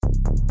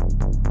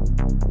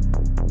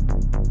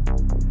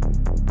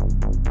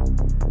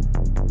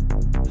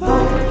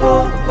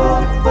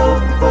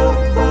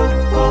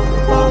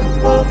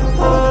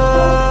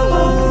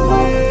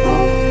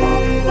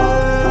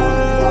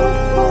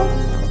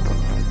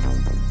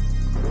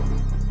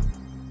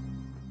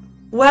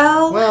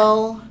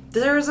Well,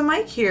 there's a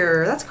mic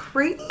here. That's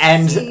crazy.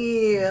 And,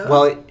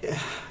 well,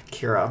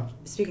 Kira.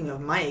 Speaking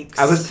of mics.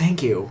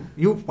 Thank you.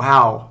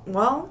 Wow.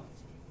 Well,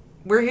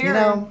 we're here. You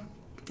know,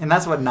 and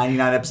that's what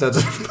 99 episodes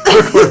of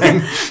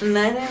recording.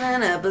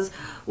 99 episodes.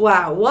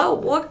 Wow.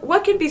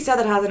 What can be said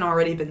that hasn't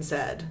already been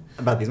said?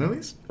 About these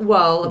movies?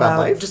 Well, about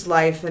life? just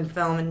life and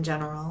film in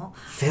general.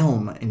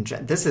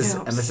 This is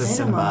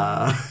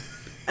cinema.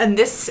 And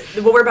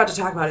what we're about to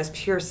talk about is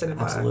pure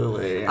cinema.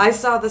 Absolutely. I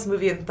saw this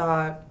movie and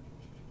thought,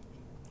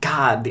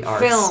 God, the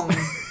arts. film.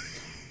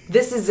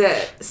 This is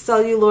it.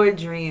 Celluloid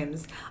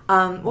Dreams.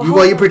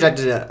 You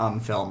projected it on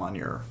film on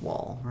your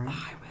wall, right?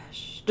 Oh, I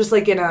wish. Just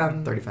like in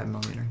 35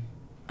 millimeter.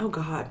 Oh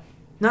God,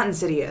 not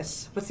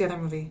Insidious. What's the other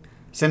movie?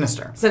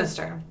 Sinister.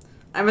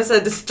 I must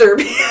have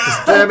Disturbia.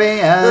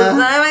 Disturbia.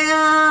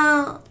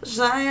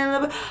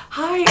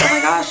 Hi. Oh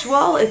my gosh.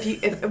 Well,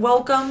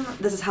 welcome.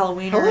 This is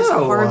Halloweeners,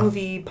 a horror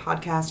movie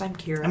podcast. I'm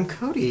Kira. I'm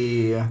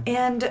Cody.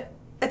 And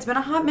it's been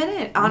a hot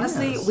minute.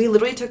 Honestly, Yes. we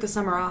literally took the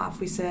summer off.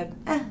 We said,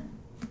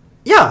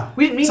 Yeah.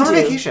 We didn't mean summer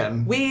to.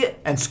 vacation.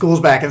 And school's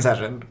back in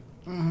session.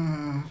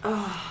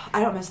 Oh, I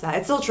don't miss that.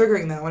 It's still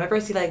triggering though. Whenever I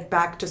see like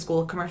back to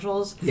school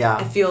commercials, Yeah.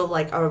 I feel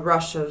like a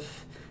rush of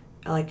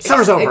like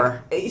Summer's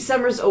over.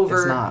 Summer's over.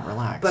 It's not.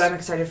 Relax. But I'm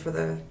excited for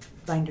the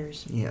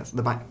binders. Yes.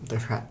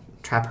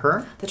 Trap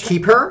her?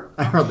 Keep her?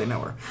 I hardly know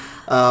her.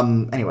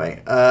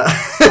 Anyway.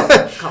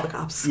 Call the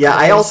cops. Yeah,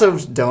 I also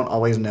don't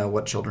always know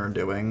what children are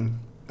doing.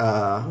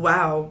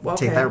 Wow.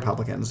 Okay. Take that,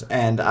 Republicans.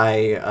 And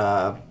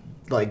I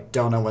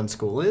don't know when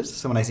school is.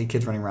 So when I see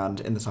kids running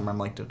around in the summer, I'm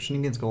like, shouldn't you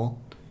be in school?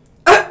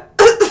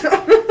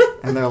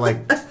 And they're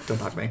like, don't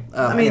talk to me.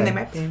 Anyway. They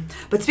might be.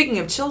 But speaking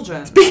of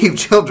children.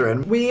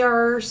 We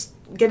are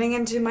getting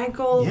into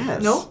Michael.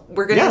 Yes. Nope.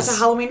 We're getting into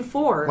Halloween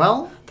 4.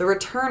 Well. The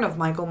return of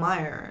Michael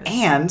Myers.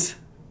 And.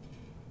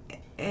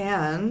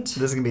 This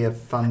is going to be a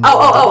fun...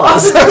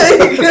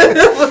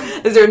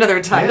 Is there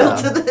another title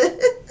to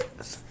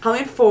this?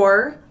 Halloween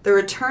 4, The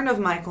Return of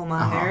Michael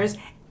Myers,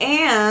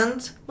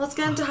 and let's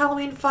get into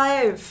Halloween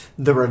 5.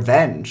 The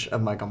Revenge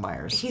of Michael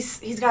Myers. He's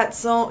got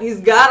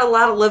a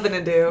lot of living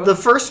to do. The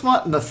fourth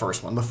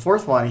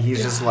one,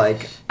 he's just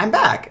like, I'm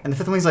back. And the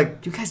fifth one, he's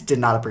like, you guys did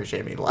not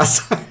appreciate me the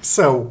last time,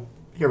 so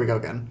here we go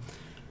again.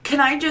 Can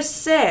I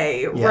just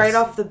say, right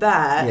off the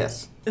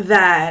bat,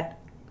 that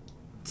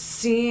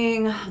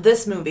seeing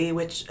this movie,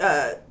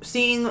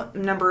 seeing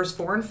numbers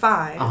 4 and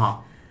 5,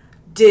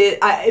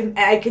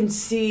 I can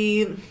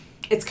see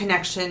its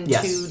connection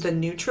to the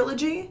new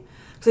trilogy.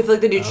 Because I feel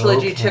like the new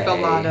trilogy took a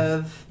lot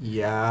of...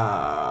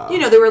 Yeah.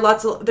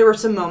 There were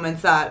some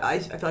moments that I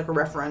feel like were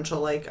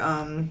referential. Like,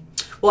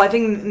 I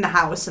think in the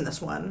house in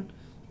this one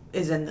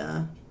is in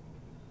the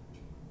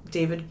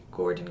David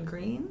Gordon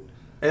Green.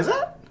 Is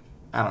it?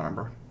 I don't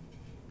remember.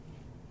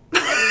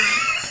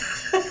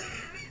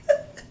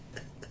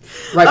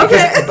 Right,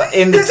 because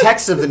in the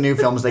text of the new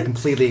films, they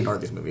completely ignore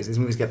these movies. These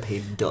movies get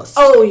paid dust.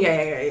 Oh,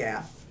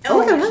 yeah. Oh,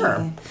 look at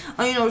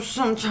her.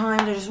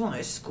 Sometimes I just want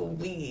to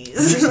squeeze.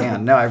 I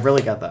understand. No, I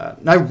really get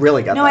that. No, I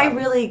really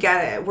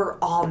get it. We're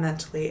all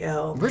mentally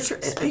ill.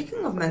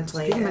 Speaking of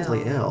mentally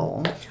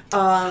ill.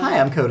 Hi,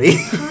 I'm Cody.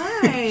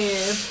 Hi.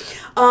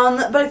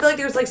 But I feel like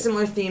there's like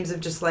similar themes of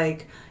just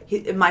like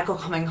Michael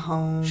coming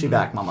home. She's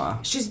back, mama.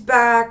 She's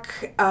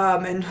back,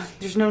 and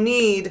there's no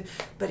need,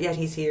 but yet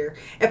he's here.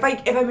 If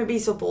I may be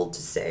so bold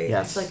to say,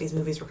 I feel like these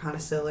movies were kind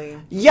of silly.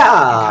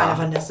 Yeah. And kind of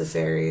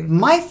unnecessary.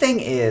 My thing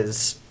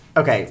is,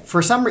 okay,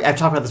 for some reason, I've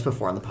talked about this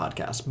before on the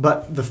podcast,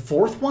 but the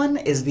fourth one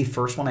is the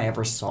first one I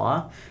ever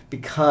saw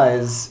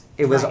because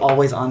it was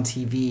always on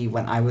TV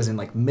when I was in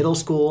like middle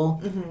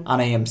school on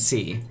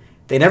AMC.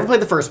 They never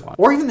played the first one,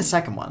 or even the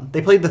second one.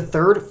 They played the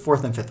third,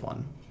 fourth, and fifth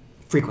one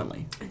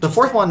frequently. The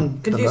fourth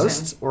one the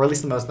most, or at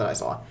least the most that I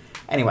saw.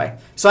 Anyway,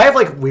 so I have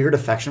like weird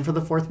affection for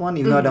the fourth one,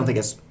 even though I don't think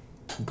it's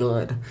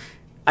good.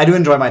 I do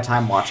enjoy my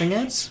time watching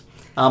it.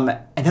 And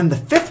then the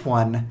fifth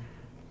one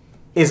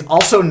is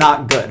also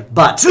not good,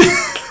 but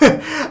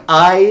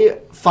I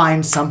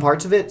find some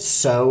parts of it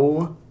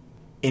so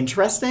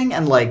interesting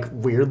and like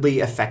weirdly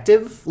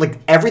effective.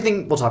 Like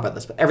everything, we'll talk about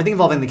this, but everything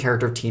involving the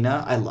character of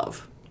Tina, I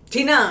love.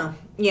 Tina,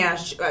 yeah,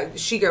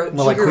 she grew.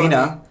 Well, like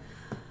Queena.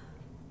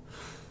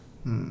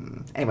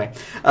 Anyway,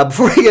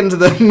 before we get into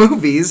the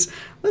movies,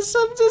 let's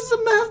do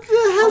some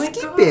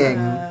housekeeping.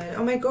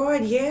 Oh my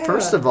god, yeah.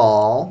 First of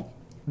all,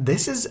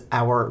 this is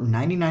our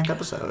 99th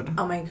episode.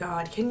 Oh my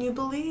god, can you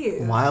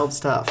believe? Wild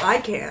stuff. I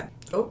can.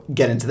 Oh.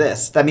 Get into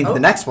this. That means the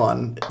next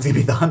one is going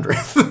to be the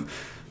 100th.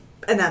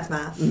 And that's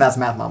math. And that's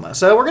Math Mama.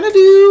 So we're going to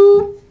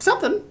do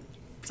something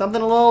a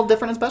little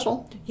different and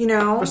special.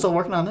 We're still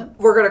working on it.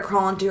 We're going to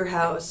crawl into your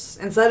house.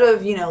 Instead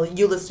of,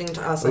 you listening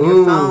to us on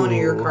your phone or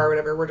your car or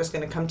whatever, we're just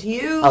going to come to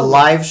you. A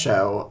live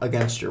show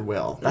against your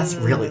will. That's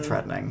really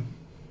threatening.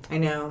 I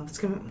know. It's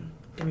going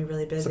to be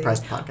really busy.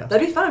 Surprise podcast.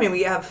 That'd be fun. I mean,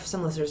 we have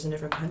some listeners in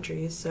different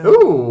countries. So.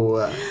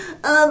 Ooh.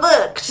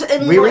 Booked.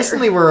 We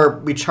recently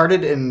we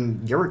charted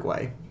in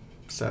Uruguay.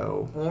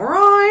 So. All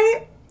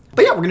right.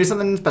 But yeah, we're going to do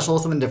something special,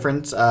 something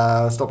different.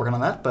 Still working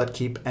on that, but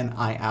keep an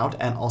eye out.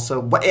 And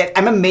also,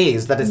 I'm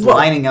amazed that it's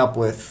lining up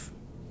with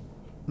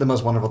the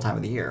most wonderful time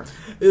of the year.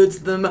 It's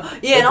the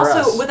and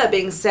also with that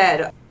being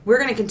said, we're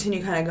going to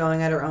continue kind of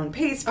going at our own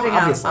pace, putting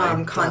out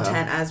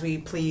content as we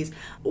please.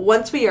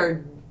 Once we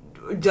are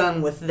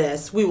done with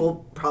this, we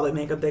will probably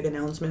make a big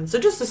announcement. So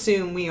just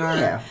assume we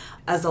are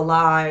as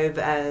alive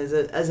as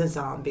a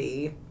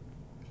zombie.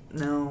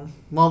 No.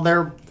 Well,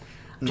 they're...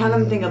 I'm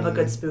trying to think of a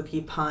good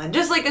spooky pun.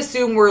 Just, like,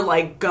 assume we're,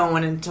 like,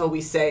 going until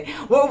we say...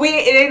 Well, it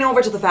ain't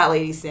over till the fat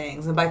lady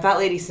sings. And by fat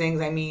lady sings,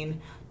 I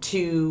mean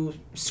 2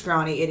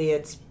 scrawny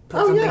idiots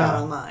put something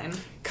out online.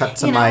 Cut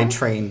to my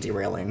train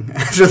derailing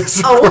after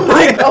this. Oh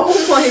my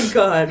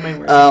god, my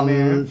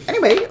worst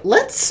anyway,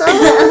 let's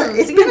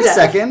it's been a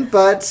second,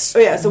 but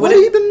so what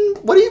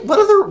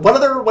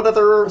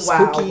other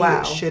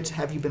spooky shit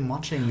have you been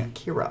watching,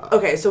 Kira?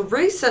 Okay, so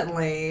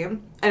recently,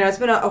 I know it's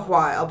been a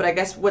while, but I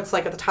guess what's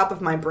like at the top of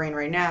my brain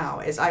right now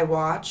is I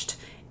watched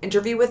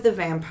Interview with the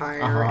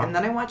Vampire, and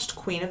then I watched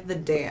Queen of the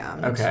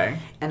Damned. Okay.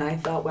 And I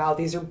thought, wow,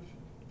 these are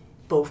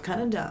both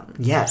kind of dumb.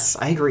 Yes,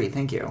 I agree.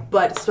 Thank you.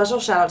 But special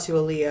shout out to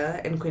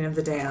Aaliyah in Queen of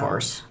the Damned. Of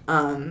course.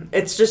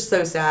 It's just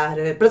so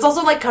sad. But it's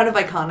also, like, kind of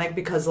iconic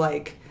because,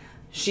 like,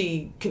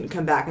 she can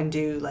come back and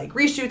do, like,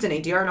 reshoots and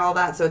ADR and all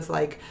that. So it's,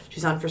 like,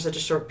 she's on for such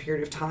a short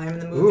period of time in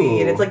the movie.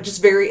 And it's, like,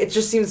 just very... It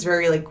just seems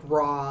very, like,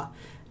 raw.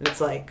 And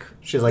it's, like...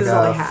 She's, like,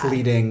 a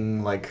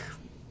fleeting, like...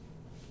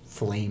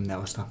 flame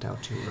that was snuffed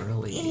out too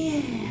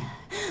early.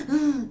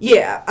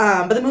 Yeah,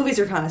 but the movies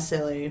are kind of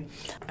silly.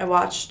 I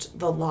watched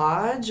The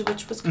Lodge,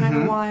 which was kind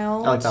of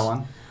wild. I like that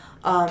one.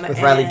 With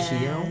Riley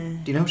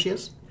Keough. Do you know who she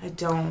is? I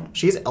don't.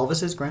 She's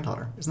Elvis's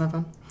granddaughter. Isn't that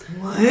fun?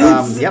 What?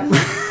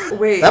 Yep.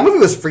 Wait. That movie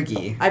was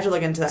freaky. I have to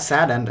look into that.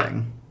 Sad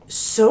ending.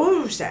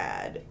 So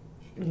sad.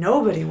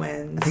 Nobody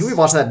wins. I think we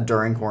watched that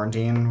during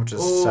quarantine, which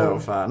is so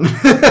fun.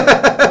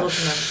 A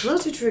little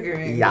too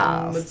triggering.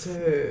 Yeah.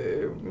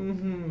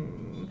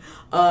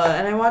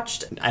 And I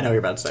watched... I know what you're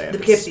about to say it. The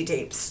Poughkeepsie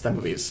Tapes. That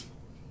movie's...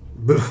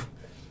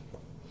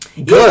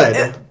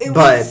 good,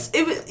 but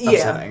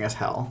upsetting as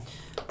hell.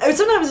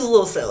 Sometimes it's a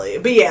little silly,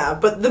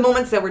 but the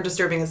moments that were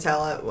disturbing as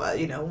hell,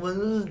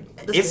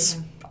 was...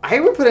 I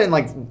would put it in,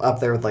 like, up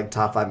there with, like,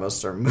 top 5 most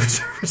disturbing movies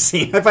I've ever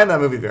seen. I find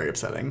that movie very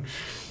upsetting.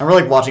 I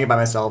remember, like, watching it by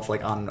myself,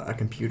 like, on a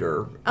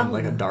computer in,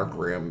 like, a dark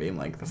room, being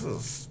like, this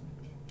is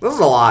a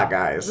lot,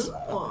 guys. This is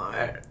a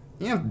lot.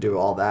 You have to do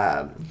all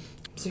that.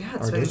 So yeah,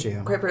 it's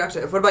been quite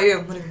productive. What about you?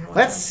 What have you been watching?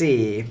 Let's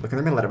see. Looking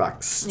through my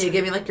letterbox. Yeah,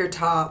 give me like your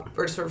top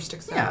or just sort of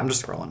sticks out. Yeah, I'm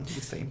just scrolling.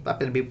 Let's see.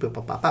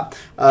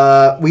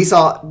 We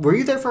saw. Were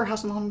you there for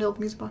House on Haunted Hill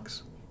Music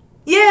Box?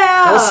 Yeah,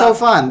 that was so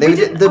fun. They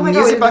did the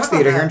Music Box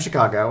Theater here in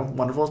Chicago.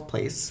 Wonderful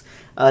place.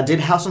 Did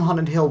House on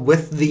Haunted Hill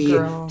with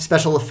the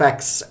special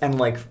effects and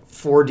like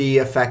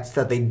 4D effects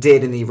that they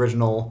did in the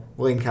original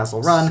William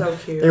Castle run. So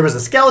cute. There was a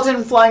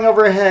skeleton flying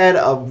overhead.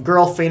 A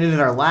girl fainted in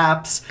our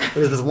laps.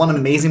 There was this one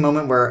amazing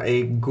moment where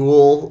a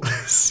ghoul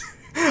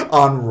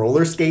on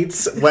roller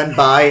skates went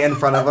by in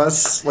front of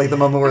us. Like the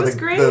moment where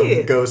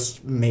the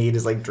ghost maid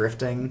is like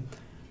drifting.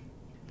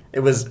 It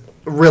was a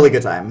really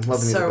good time.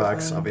 Love the Music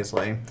Box,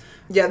 obviously.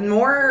 Yeah,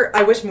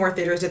 I wish more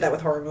theaters did that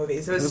with horror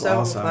movies. It was so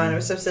awesome. Fun. It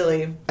was so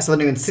silly. I saw the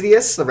new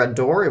Insidious, The Red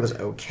Door. It was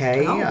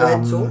okay.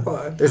 Red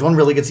Door. There's one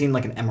really good scene,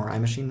 like an MRI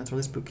machine that's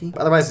really spooky.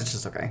 Otherwise, it's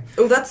just okay.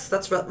 Oh, that's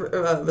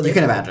really You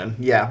can imagine,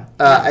 yeah.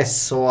 I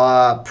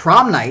saw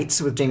Prom Night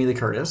with Jamie Lee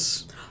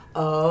Curtis.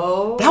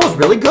 Oh. That was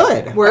really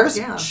good. I was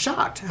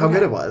shocked how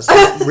good it was.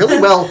 Really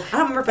well I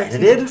don't remember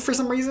edited for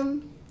some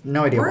reason.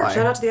 No idea why.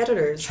 Shout out to the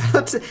editors. Shout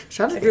out to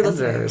the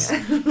editors.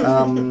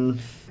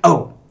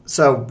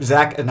 So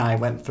Zach and I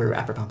went through,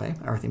 after Pompeii,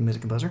 our theme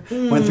music composer,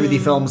 went through the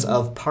films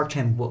of Park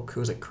Chan-wook,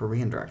 who is a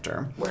Korean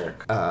director,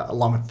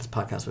 along with this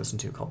podcast we listen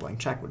to called Blank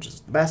Check, which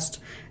is the best.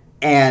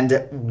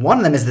 And one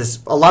of them is this,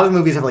 a lot of the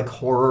movies have like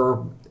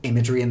horror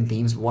imagery and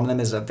themes. One of them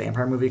is a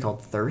vampire movie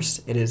called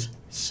Thirst. It is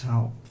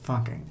so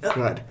fucking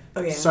good.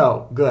 Oh, yeah.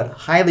 So good.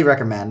 Highly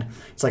recommend.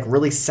 It's like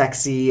really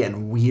sexy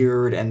and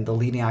weird, and the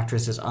leading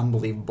actress is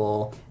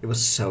unbelievable. It was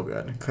so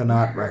good. Could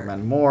not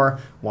recommend more.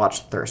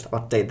 Watch Thirst.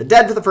 About Day of the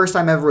Dead for the first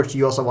time ever, which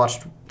you also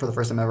watched for the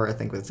first time ever, I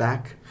think, with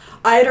Zach.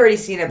 I had already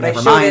seen it, but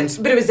I showed it.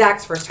 But it was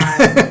Zach's first time.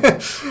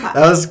 That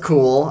was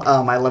cool.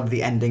 I loved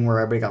the ending where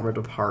everybody got ripped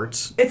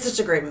apart. It's such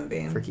a great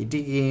movie. Freaky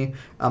deaky.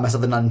 I saw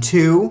The Nun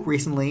 2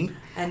 recently.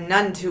 And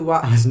Nun 2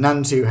 I was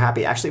none too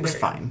happy. Actually, it was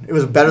fine. It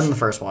was better than the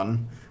first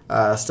one.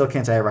 Still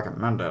can't say I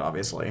recommend it,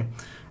 obviously.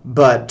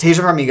 But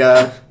Tasia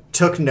Farmiga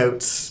took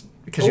notes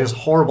because she was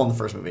horrible in the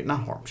first movie.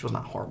 Not horrible. She was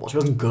not horrible. She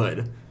wasn't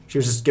good. She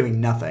was just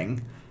giving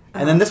nothing.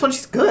 And then this one,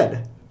 she's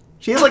good.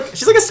 She's like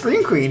a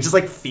scream queen. She's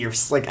like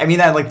fierce. Like I mean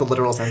that in like the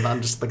literal sense,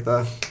 not just like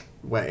the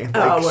way.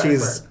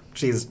 Like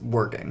she's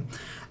working.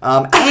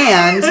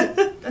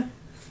 And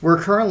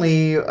we're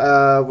currently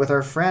with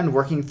our friend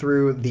working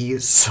through the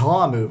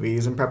Saw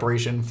movies in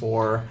preparation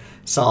for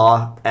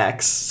Saw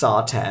X,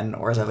 Saw 10,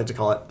 or as I like to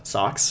call it,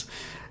 Socks.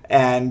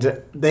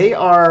 And they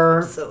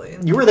are silly.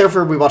 You were there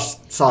we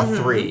watched Saw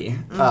 3.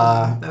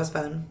 That was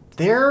fun.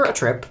 They're a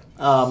trip.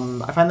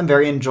 I find them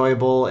very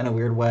enjoyable in a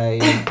weird way,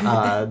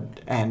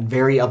 and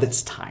very of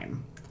its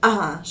time.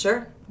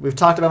 Sure. We've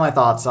talked about my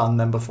thoughts on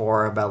them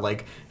before, about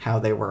like how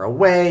they were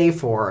away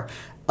for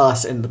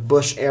us in the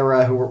Bush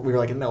era, we were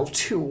like in the middle of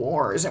 2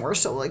 wars, and we're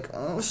so like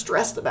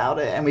stressed about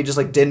it, and we just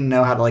like didn't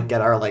know how to like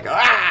get our like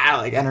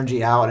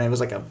energy out, and it was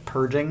like a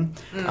purging.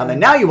 And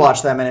now you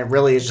watch them, and it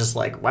really is just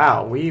like,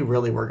 wow, we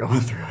really were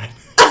going through it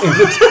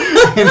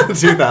in the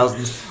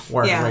 2000s,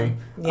 weren't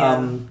we?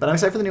 Yeah. But I'm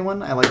excited for the new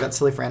one. I like that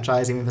silly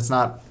franchise, even if it's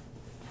not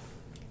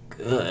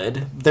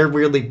good. They're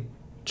weirdly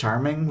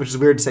charming, which is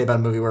weird to say about a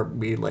movie where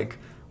we like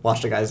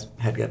watched a guy's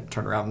head get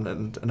turned around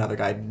and another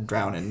guy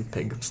drown in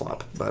pig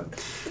slop. But,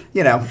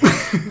 you know.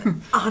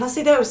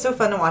 Honestly, though, it was so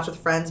fun to watch with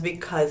friends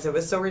because it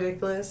was so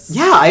ridiculous.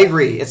 Yeah, I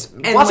agree.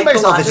 Watching like, by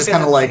yourself is just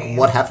kind of like,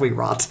 what have we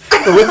wrought?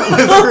 But with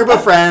a group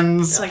of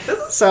friends, like, this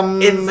is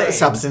some insane.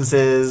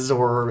 Substances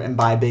or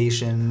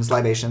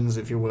libations,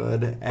 if you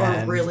would.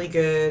 And or really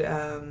good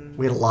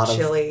we had a lot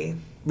chili.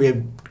 We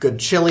had good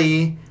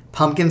chili.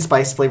 Pumpkin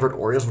spice flavored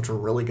Oreos, which were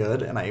really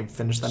good, and I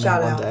finished them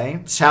in one day.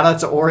 Shout out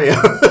to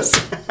Oreos.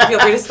 Feel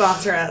free to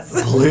sponsor us.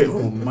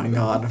 Oh my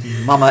god.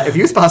 Mama, if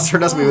you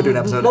sponsored us, we would do an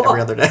episode every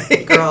other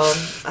day. Girl,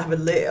 I would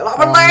live.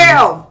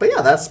 But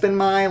yeah, that's been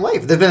my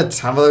life. There's been a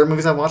ton of other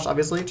movies I've watched,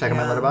 obviously. Check out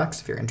my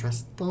Letterboxd if you're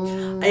interested.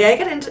 Yeah, I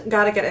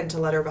gotta get into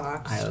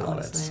Letterboxd. I love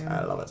it.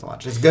 I love it so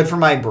much. It's good for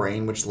my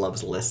brain, which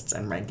loves lists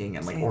and ranking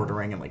and like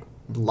ordering and like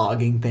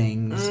logging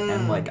things.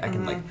 And like I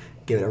can like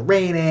give it a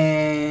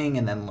rating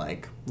and then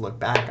like look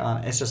back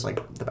on it. It's just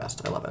like the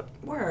best. I love it.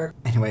 Work.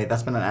 Anyway,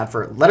 that's been an ad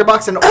for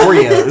Letterboxd and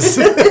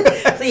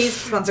Oreos. Please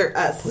sponsor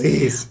us.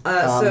 Please.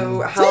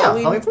 So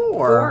Halloween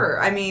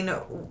 4. I mean,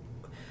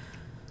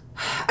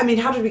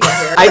 how did we get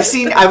here? I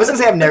was going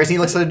to say I've never seen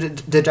you look so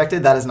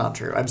dejected. That is not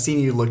true. I've seen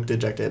you look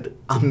dejected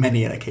on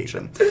many an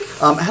occasion.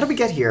 How did we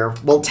get here?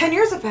 Well, 10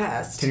 years have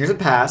passed. 10 years have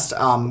passed.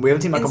 We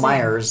haven't seen Michael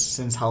Myers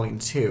since Halloween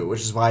 2,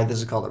 which is why this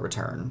is called A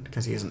Return,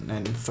 because he isn't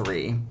in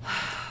 3.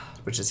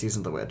 Which is Season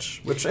of the Witch,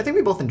 which I think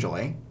we both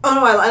enjoy. Oh,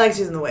 no, I like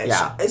Season of the Witch.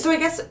 Yeah. So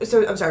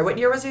I'm sorry, what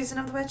year was Season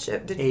of the Witch?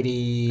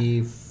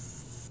 82?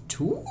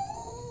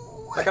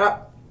 Look it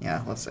up.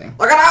 Yeah, let's see.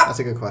 Look it up! That's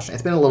a good question.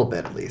 It's been a little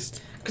bit, at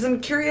least. Because I'm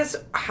curious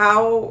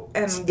how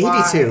and it's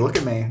why. 82, look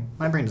at me.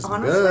 My brain is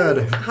honestly,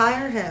 good.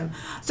 Hire him.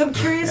 So I'm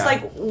curious,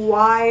 like,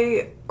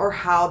 why or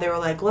how they were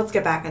like, let's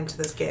get back into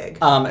this gig.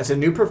 It's a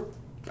new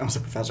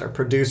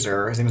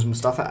producer. His name is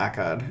Mustafa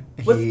Akkad.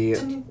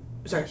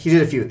 He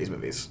did a few of these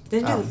movies.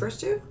 Didn't he do the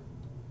first 2?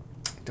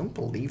 I don't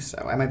believe so.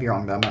 I might be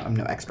wrong, though. I'm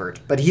no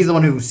expert. But he's the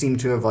one who seemed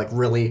to have, like,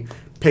 really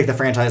picked the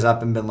franchise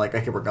up and been like,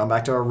 okay, we're going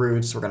back to our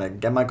roots. We're going to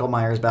get Michael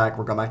Myers back.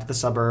 We're going back to the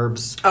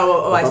suburbs.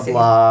 I see.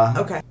 Blah.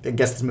 Okay. It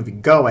gets this movie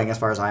going, as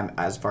far as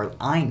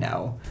I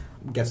know.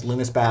 Gets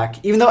Loomis back.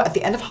 Even though at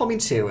the end of Halloween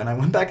 2, and I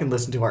went back and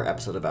listened to our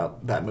episode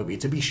about that movie,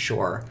 to be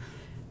sure,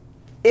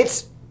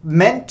 it's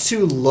meant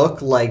to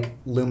look like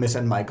Loomis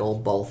and Michael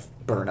both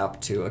burn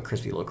up to a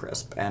crispy little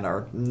crisp and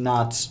are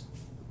not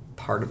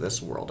part of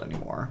this world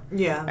anymore.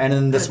 Yeah. And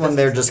in this one,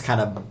 they're just kind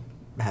of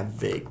have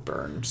vague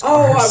burn scars.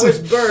 Oh, I was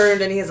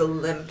burned, and he has a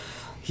limp.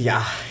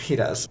 Yeah, he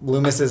does.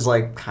 Loomis is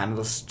like kind of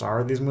the star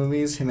of these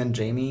movies. Him and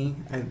Jamie,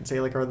 I'd say,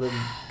 like are the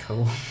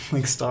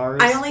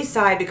stars. I only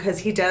sigh because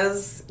he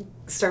does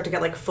start to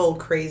get like full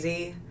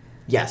crazy.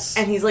 Yes.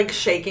 And he's like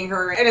shaking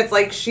her, and it's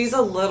like she's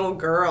a little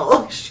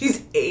girl.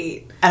 She's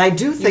 8. And I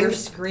do think you're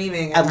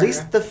screaming at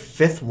least the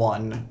 5th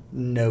one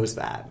knows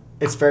that.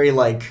 It's very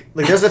like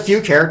there's a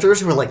few characters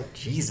who are like,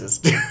 Jesus,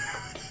 dude.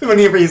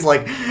 Whenever he's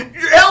like,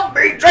 help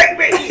me, take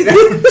me,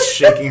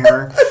 shaking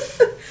her.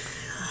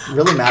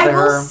 Really mad at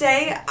her. I will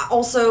say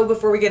also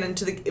before we get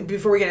into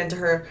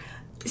her,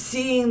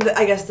 seeing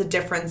the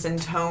difference in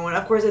tone.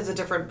 Of course, it's a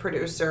different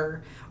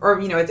producer, or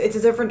it's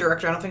a different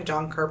director. I don't think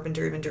John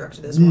Carpenter even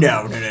directed this one.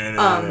 No.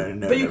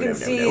 But you can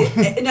see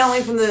not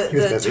only from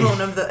the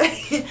tone of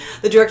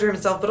the director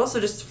himself, but also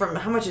just from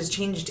how much has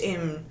changed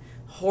in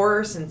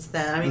horror since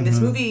then. I mean, this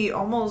movie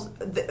almost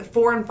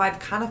 4 and 5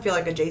 kind of feel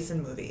like a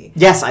Jason movie.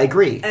 Yes, I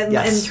agree. And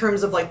yes. In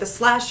terms of like the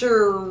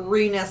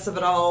slasher-ness of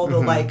it all, the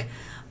like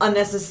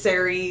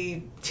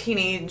unnecessary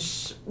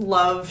teenage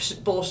love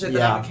bullshit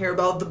that I don't care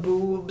about, the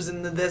boobs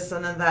and the this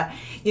and then that.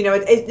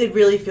 It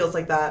really feels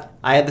like that.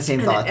 I had the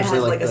same thought. It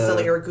has like a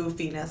sillier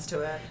goofiness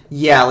to it.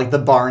 Yeah, like the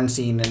barn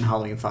scene in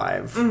Halloween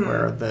 5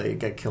 where they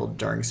get killed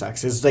during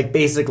sex is like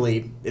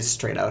basically is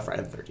straight out of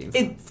Friday the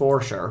 13th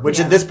for sure.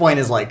 Which at this point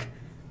is like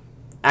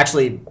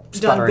actually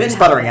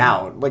sputtering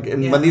out. Like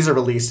when these are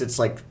released, it's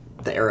like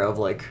the era of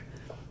like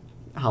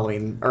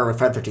Halloween or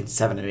Friday the 13th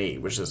 7 and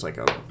 8, which is like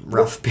a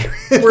rough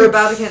period. We're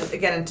about to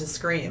get into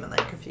Scream in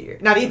like a few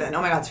years. Not even.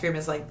 Oh my God, Scream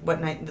is like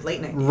what night? The late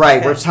night. Right,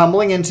 okay. We're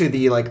tumbling into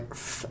the like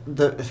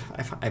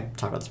I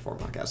talked about this before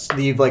podcasts.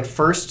 The like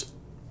first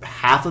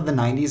half of the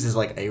 90s is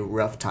like a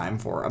rough time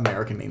for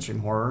American mainstream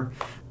horror.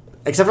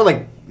 Except for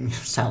like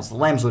Silence of the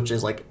Lambs, which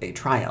is like a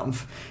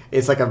triumph.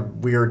 It's like a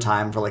weird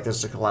time for like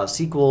there's like a lot of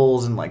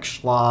sequels and like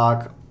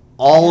schlock.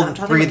 All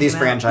 3 of these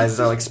franchises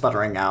are like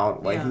sputtering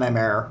out. Like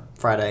Nightmare,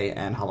 Friday,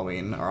 and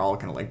Halloween are all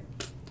kind of like.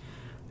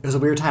 It was a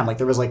weird time. Like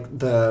there was like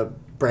the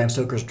Bram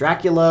Stoker's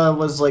Dracula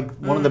was like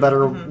one of the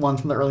better ones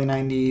from the early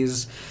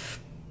 90s.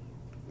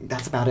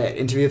 that's about it.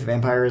 Interview with the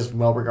Vampire is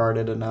well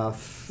regarded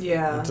enough.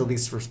 Yeah. It's at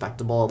least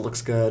respectable. It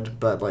looks good,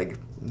 but like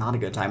not a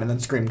good time. And then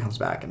Scream comes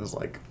back and is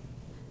like,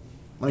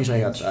 let me show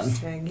you how it's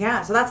done.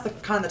 Yeah, so that's the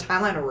kind of the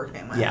timeline we're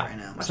working with right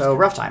now. So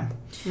rough time.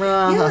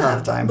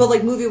 Rough time. But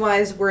like movie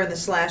wise, we're in the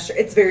slasher.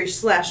 It's very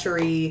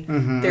slashery.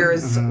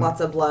 There's lots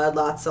of blood,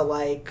 lots of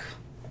like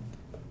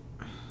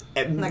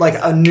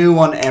a new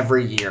one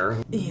every year.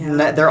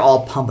 Yeah. They're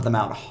all pumping them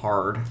out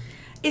hard.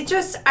 It's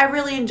just, I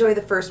really enjoy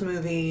the first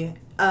movie.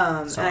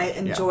 And I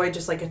enjoy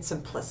just like its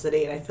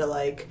simplicity. And I feel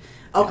like,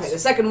 okay, the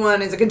second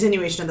one is a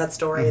continuation of that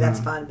story. That's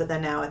fun. But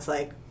then now it's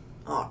like,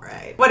 all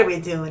right, what are we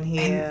doing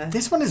here? And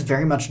this one is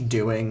very much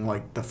doing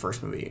like the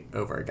first movie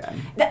over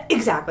again.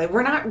 Exactly.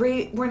 We're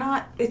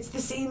not, it's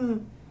the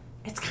same.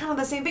 It's kind of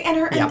the same thing. And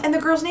and the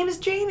girl's name is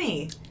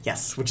Jamie.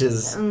 Yes, which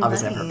is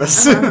obviously on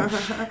purpose.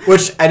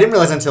 Which I didn't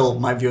realize until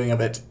my viewing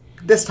of it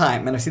this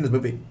time, and I've seen this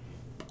movie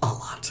a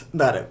lot,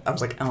 that I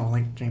was like, oh,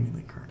 like Jamie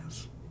Lee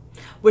Curtis.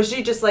 Was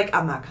she just like,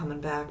 I'm not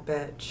coming back,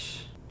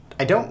 bitch?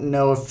 I don't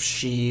know if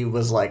she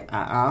was like,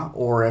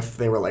 or if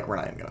they were like, we're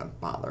not even going to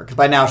bother. Because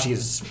by now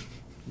she's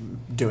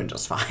doing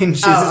just fine.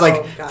 She's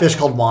fish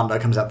called Wanda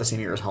comes out the same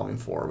year as Halloween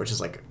 4, which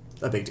is like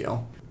a big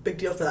deal. Big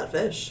deal for that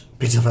fish.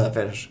 Big deal for that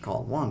fish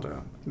called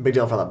Wanda. Big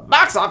deal for the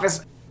box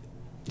office.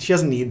 She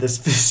doesn't need this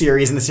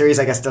series, and the series,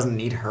 I guess, doesn't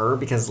need her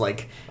because,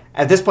 like,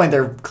 at this point,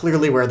 they're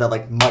clearly aware that,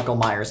 like, Michael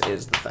Myers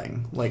is the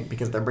thing. Like,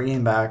 because they're bringing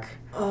him back.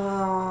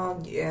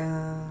 Oh,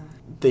 yeah.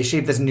 They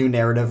shape this new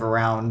narrative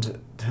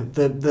around...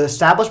 The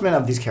establishment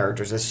of these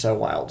characters is so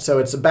wild. So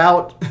it's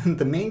about...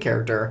 the main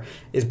character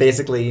is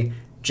basically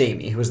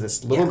Jamie, who is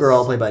this little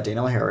girl played by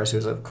Danielle Harris,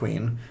 who's a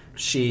queen.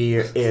 She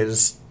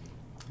is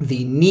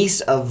the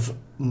niece of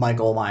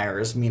Michael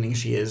Myers, meaning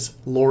she is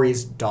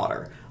Laurie's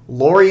daughter.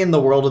 Laurie in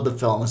the world of the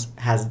films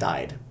has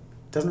died.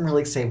 Doesn't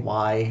really say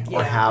why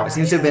or how. It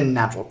seems to have been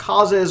natural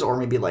causes or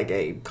maybe like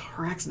a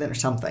car accident or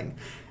something.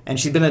 And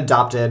she's been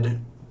adopted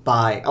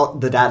by... Oh,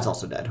 the dad's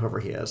also dead, whoever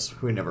he is.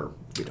 Who we never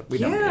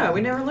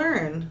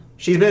learn.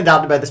 She's been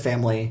adopted by this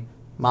family,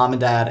 mom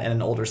and dad, and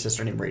an older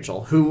sister named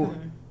Rachel, who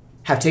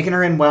have taken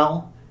her in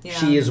well. Yeah.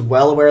 She is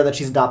well aware that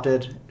she's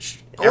adopted.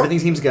 Everything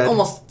seems good.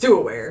 Almost too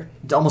aware.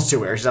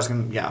 She's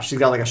asking. Yeah, she's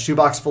got like a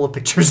shoebox full of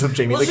pictures of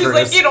Jamie Lee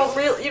Curtis. She's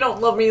like, you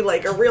don't love me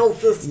like a real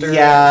sister.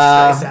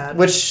 Yeah,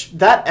 which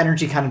that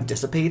energy kind of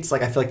dissipates.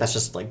 Like I feel like that's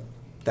just like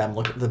them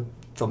the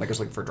filmmakers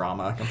looking for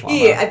drama.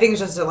 Yeah, I think it's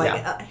just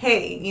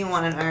hey, you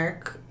want an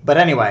arc? But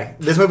anyway,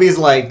 this movie is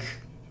like,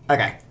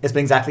 okay, it's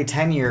been exactly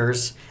 10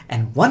 years,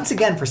 and once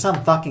again, for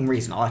some fucking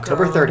reason, on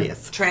October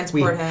 30th,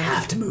 transport him. We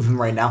have to move him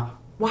right now.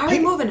 Why are we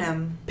moving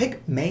him?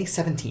 Pick May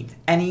 17th.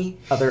 Any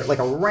other, like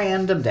a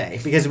random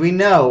day. Because we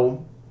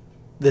know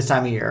this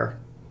time of year,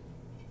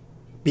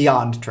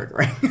 beyond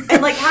triggering.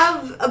 And like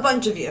have a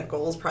bunch of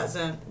vehicles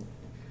present.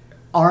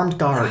 Armed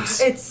guards.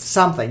 It's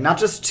something. Not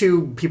just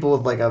two people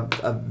with like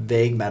a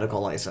vague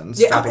medical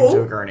license strapping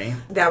to a gurney.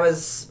 That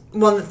was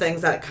one of the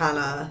things that kind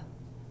of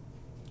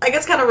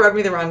rubbed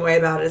me the wrong way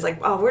about it. Is like,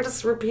 oh, we're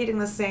just repeating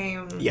the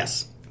same.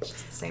 Yes.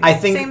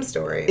 Same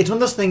story. It's one of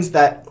those things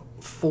that...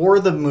 For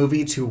the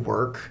movie to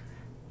work,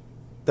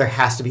 there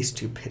has to be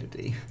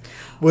stupidity,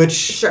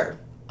 which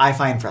I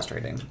find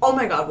frustrating. Oh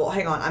my god! Well,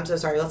 hang on. I'm so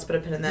sorry. Let's put a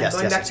pin in that.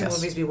 Going back to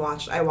movies we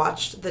watched, I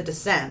watched The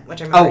Descent,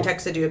 which I remember I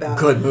texted you about.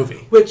 Good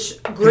movie.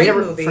 Great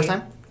movie. First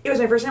time? It was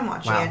my first time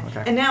watching it.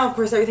 Okay. And now, of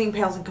course, everything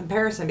pales in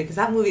comparison because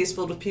that movie is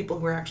filled with people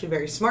who are actually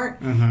very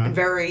smart and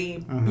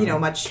very,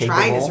 much capable,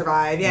 trying to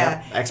survive.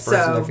 Yeah.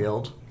 Experts in their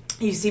field.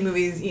 You see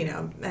movies,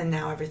 and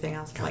now everything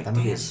else is like, that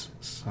movie is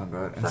so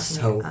good and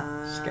so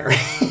scary.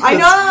 I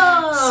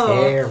know!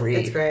 Scary.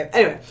 It's great.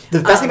 Anyway.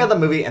 The best thing about the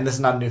movie, and this is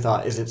not a new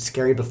thought, is it's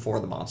scary before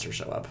the monsters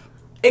show up.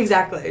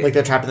 Exactly. Like,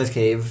 they're trapped in this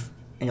cave,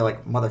 and you're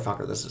like,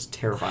 motherfucker, this is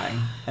terrifying.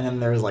 And then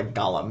there's, like,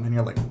 Gollum, and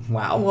you're like,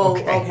 wow,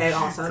 okay,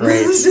 awesome.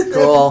 Great,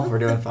 cool, we're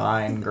doing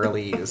fine,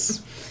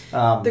 girlies.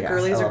 The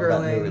girlies are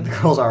girling.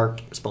 The girls are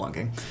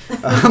spelunking.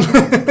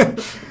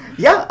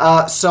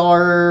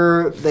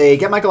 So they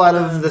get Michael out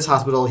of this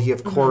hospital. He,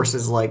 of course,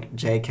 is like,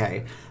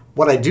 JK.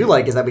 What I do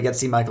like is that we get to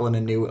see Michael in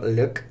a new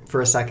look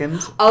for a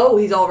second. Oh,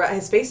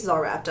 his face is all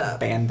wrapped up.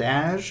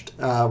 Bandaged.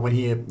 When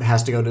he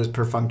has to go to his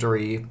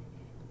perfunctory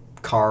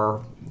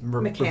car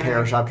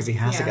repair shop because he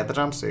has to get the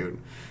jumpsuit.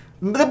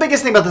 The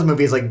biggest thing about this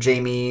movie is, like,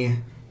 Jamie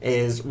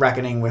is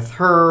reckoning with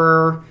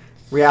her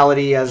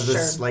reality as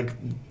this, like...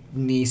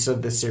 niece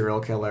of the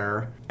serial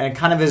killer, and it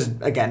kind of is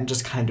again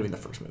just kind of doing the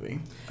first movie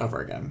over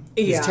again.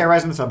 He's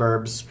terrorizing the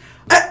suburbs.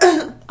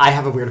 I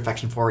have a weird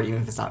affection for it,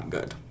 even if it's not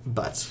good,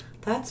 but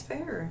that's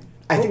fair.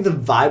 I think the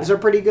vibes are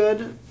pretty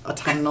good.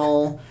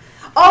 Autumnal.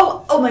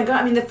 Oh my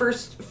god! I mean, the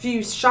first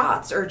few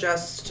shots are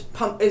just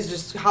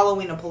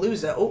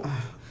Halloween-a-palooza.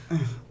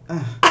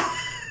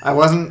 I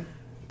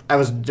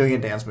was doing a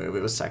dance move.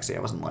 It was sexy. I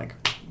wasn't like.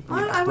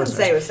 I wouldn't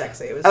say it was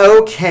sexy. It was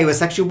okay. It was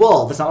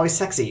sexual. That's not always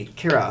sexy,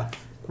 Kira.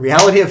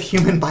 Reality of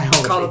human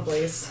biology. Call the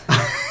police.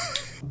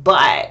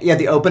 But, yeah,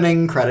 the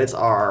opening credits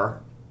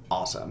are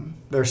awesome.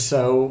 They're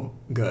so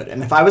good.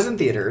 And if I was in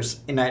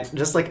theaters,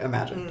 just like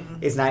imagine,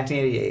 it's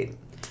 1988.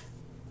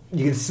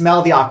 You can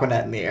smell the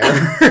Aquanet in the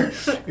air.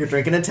 You're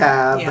drinking a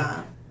tab.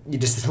 Yeah. You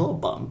just did a little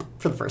bump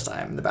for the first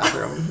time in the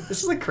bathroom. It's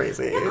just like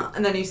crazy. Yeah.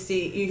 And then you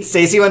see...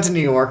 Stacey went to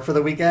New York for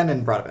the weekend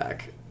and brought it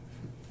back.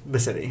 The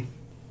city.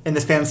 In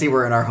this fantasy,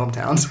 we're in our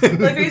hometowns.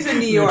 Like we said,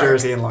 New York. New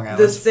Jersey and Long Island.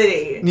 The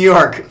city. New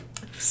York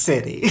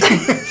City.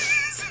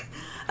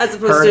 As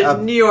opposed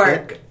to New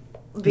York.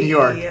 New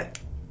York.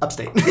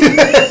 Upstate.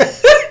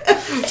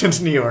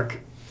 To New York.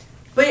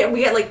 But yeah, we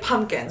get like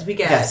pumpkins. We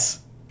get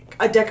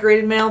a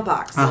decorated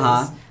mailboxes.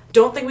 Uh-huh.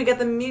 Don't think we get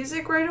the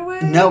music right away?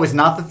 No, it's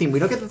not the theme. We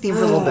don't get the theme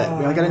for a little bit.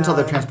 We don't get it until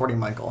they're transporting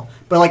Michael.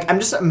 But like, I'm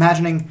just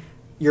imagining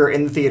you're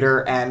in the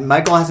theater and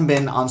Michael hasn't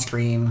been on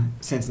screen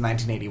since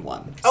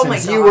 1981. Oh my God.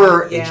 Since you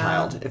were a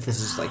child, if this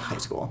is like high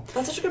school.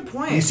 That's such a good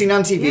point. You've seen it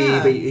on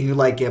TV, but you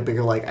like it, but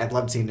you're like, I'd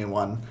love to see a new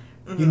one.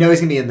 Mm-hmm. You know he's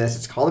going to be in this.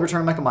 It's called The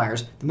Return of Michael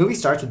Myers. The movie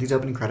starts with these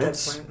opening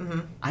credits. Mm-hmm.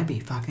 I'd be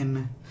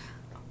fucking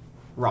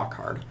rock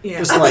hard. Yeah.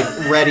 Just like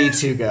ready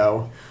to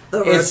go.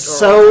 It's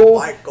so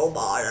Michael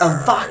Myers.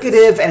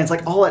 Evocative, and it's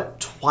like all at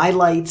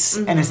twilight,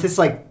 and it's this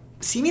like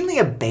seemingly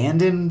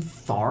abandoned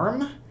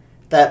farm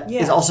that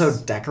is also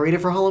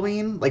decorated for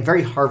Halloween. Like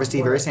very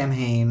harvesty, very Sam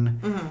Hain.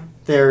 Mm-hmm.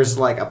 There's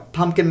like a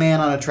pumpkin man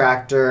on a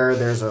tractor.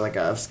 There's like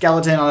a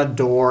skeleton on a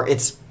door.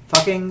 It's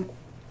fucking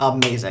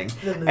amazing.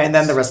 And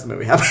then the rest of the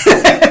movie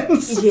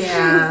happens.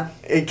 Yeah.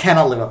 It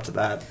cannot live up to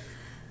that.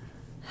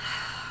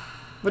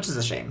 Which is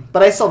a shame.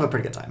 But I still have a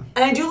pretty good time.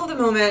 And I do love the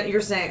moment you're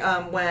saying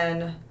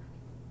when...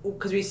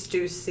 Because we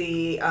do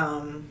see,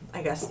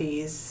 I guess,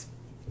 these...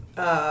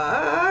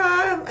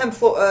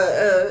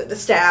 the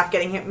staff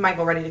getting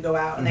Michael ready to go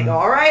out, and they go,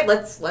 "All right,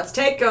 let's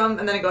take him."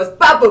 And then it goes,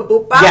 "Ba boop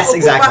boop ba." Yes,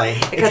 exactly.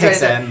 It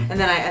kicks in, and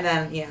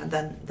then you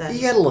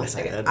get a little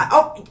excited.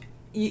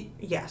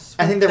 Yes,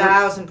 I think they're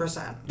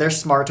 1,000%. They're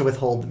smart to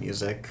withhold the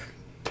music.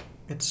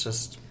 It's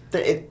just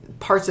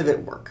parts of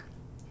it work.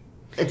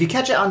 If you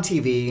catch it on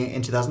TV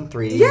in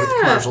 2003 with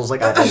commercials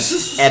like I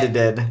did,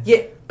 edited,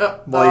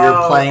 while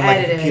you're playing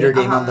like a computer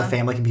game on the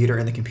family computer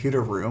in the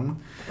computer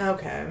room.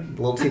 Okay.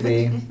 Little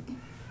TV.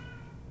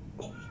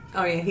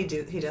 Oh yeah, he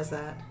does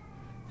that.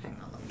 Hang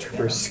on.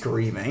 We're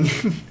screaming.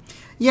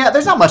 Yeah,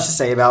 there's not much to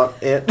say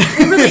about it.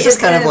 It really it's just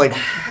kind of like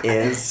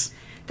is.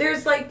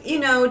 There's like,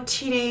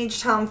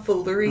 teenage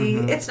tomfoolery.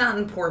 Mm-hmm. It's not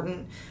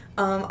important.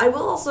 I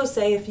will also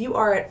say if you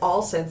are at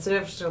all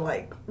sensitive to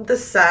like the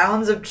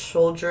sounds of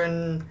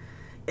children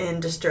in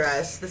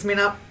distress, this may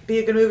not be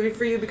a good movie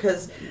for you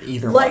because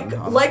like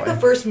the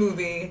first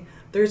movie,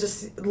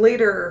 there's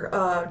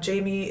later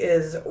Jamie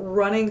is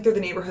running through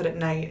the neighborhood at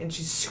night and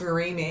she's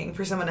screaming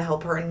for someone to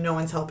help her and no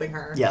one's helping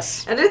her.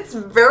 Yes. And it's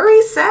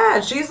very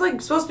sad. She's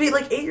like supposed to be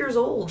like 8 years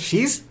old.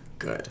 She's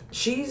good.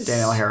 She's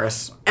Danielle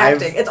Harris.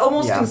 Acting. It's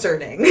almost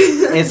concerning.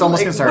 It's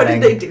almost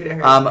concerning. What did they do to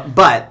her?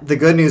 But the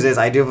good news is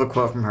I do have a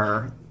quote from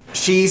her.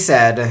 She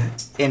said,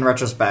 in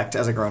retrospect,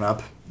 as a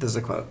grown-up, this is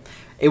a quote.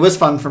 "It was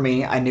fun for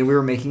me. I knew we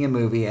were making a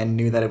movie and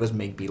knew that it was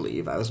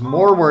make-believe. I was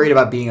more worried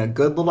about being a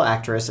good little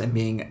actress and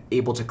being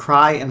able to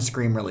cry and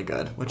scream really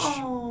good," which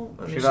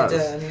she does.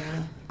 Did,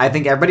 yeah. "I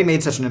think everybody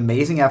made such an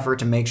amazing effort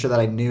to make sure that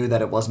I knew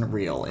that it wasn't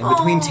real. In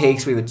between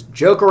takes, we would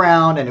joke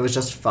around and it was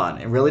just fun.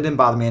 It really didn't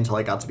bother me until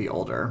I got to be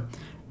older."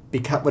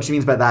 Because what she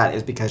means by that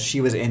is because she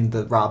was in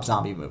the Rob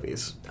Zombie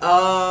movies.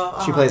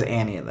 She plays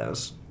Annie in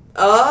those.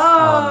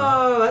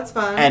 That's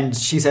fun. And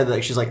she said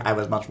that she's like, I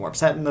was much more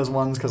upset in those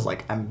ones because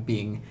like I'm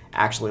being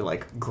actually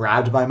like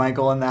grabbed by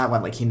Michael in that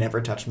when like he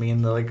never touched me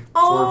in the like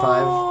 4 or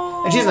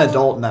 5. And she's an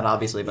adult in that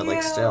obviously, but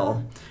like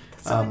still.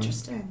 That's so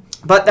interesting.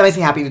 But that makes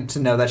me happy to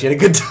know that she had a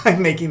good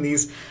time making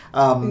these.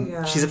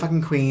 She's a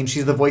fucking queen.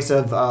 She's the voice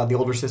of the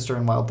older sister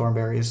in Wild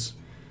Thornberrys.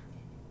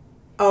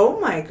 Oh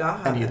my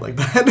god! And you'd like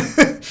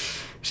that.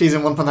 She's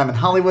in One Fun Time in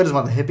Hollywood as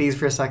one of the hippies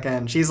for a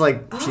second. She's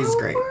like, she's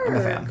great. Work. I'm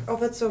a fan. Oh,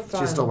 that's so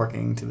fun. She's still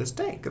working to this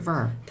day. Good for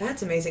her.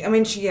 That's amazing. I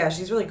mean,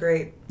 she's really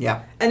great.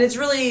 Yeah. And it's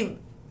really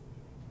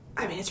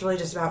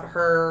just about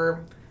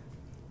her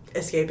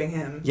escaping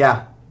him.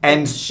 Yeah.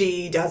 And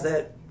she does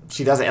it.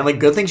 She does it. And like,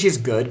 good thing she's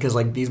good because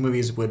like these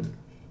movies would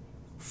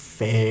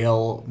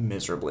fail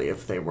miserably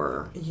if they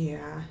were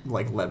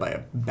like led by a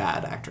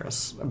bad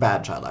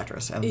child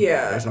actress. And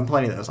there's been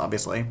plenty of those,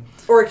 obviously.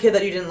 Or a kid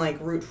that you didn't like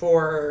root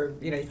for, or,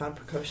 you found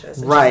precocious.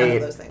 And right.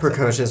 Those things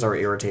precocious or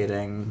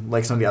irritating,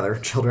 like some of the other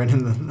children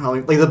in the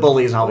like the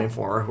bullies in Halloween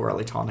 4 who are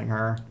like taunting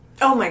her.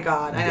 Oh my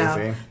god, I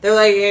know. They're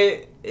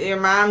like,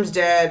 your mom's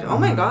dead. Oh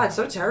my god,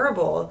 so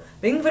terrible.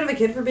 Making fun of a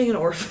kid for being an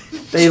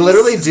orphan. They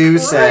literally do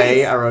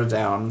say, I wrote it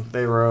down.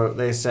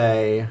 They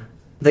say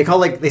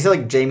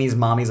Jamie's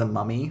mommy's a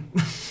mummy.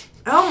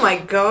 Oh my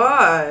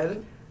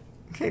god.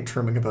 Okay,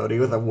 Truman Capote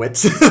with a wit,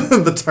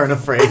 the turn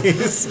of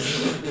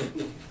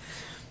phrase.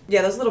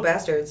 Yeah, those little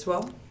bastards.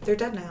 Well, they're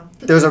dead now.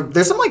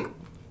 There's some like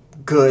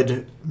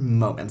good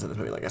moments in this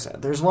movie, like I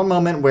said. There's one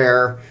moment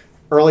where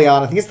early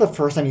on, I think it's the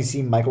first time you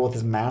see Michael with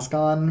his mask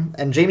on,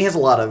 and Jamie has a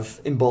lot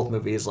of, in both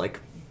movies, like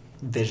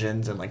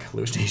visions and like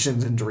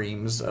hallucinations and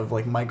dreams of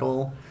like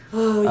Michael.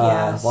 Oh,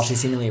 yes. While she's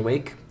seemingly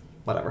awake.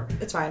 Whatever.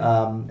 It's fine.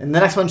 In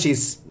the next one,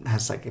 has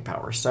psychic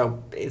powers,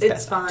 so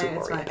it's fine.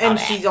 It's fine. And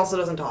she also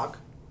doesn't talk.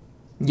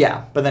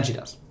 Yeah, but then she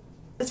does.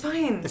 It's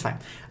fine. It's fine.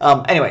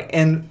 Anyway,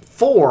 in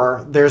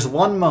 4, there's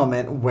one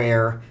moment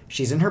where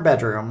she's in her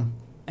bedroom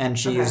and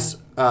she's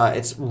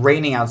it's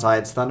raining outside,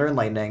 it's thunder and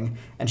lightning,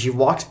 and she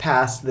walks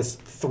past this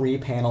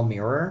 3-panel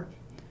mirror.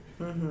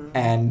 Mm-hmm.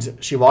 And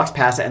she walks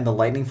past it, and the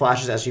lightning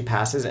flashes as she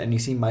passes, and you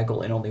see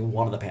Michael in only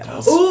one of the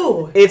panels.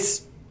 Ooh!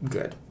 It's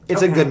good.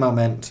 It's a good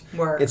moment.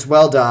 Work. It's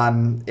well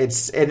done.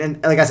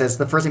 And like I said, it's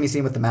the first time you see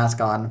him with the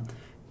mask on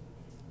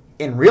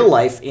in real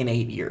life in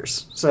 8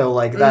 years. So,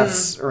 like,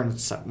 that's, or in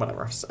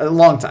whatever, a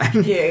long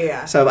time.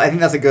 Yeah. So I think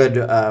that's a good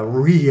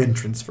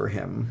re-entrance for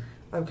him.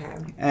 Okay.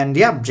 And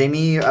yeah,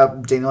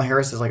 Danielle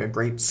Harris is like a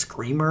great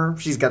screamer.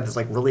 She's got this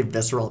like really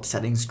visceral,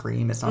 upsetting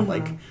scream. It's not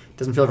like,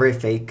 doesn't feel very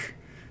fake.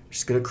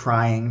 She's good at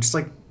crying. Just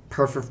like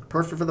perfect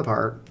for the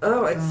part.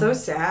 Oh, it's so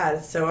sad.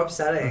 It's so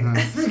upsetting.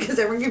 Because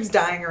everyone keeps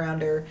dying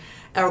around her.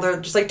 Or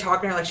they're just like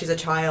talking to her like she's a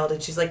child.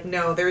 And she's like,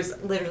 no,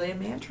 there's literally a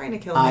man trying to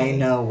kill me. I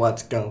know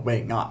what's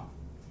going on.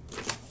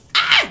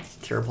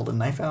 Kira pulled a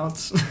knife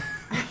out.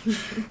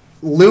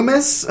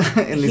 Loomis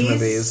in these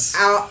movies.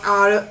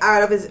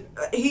 Out of his...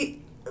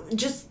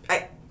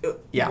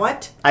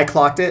 What? I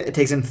clocked it. It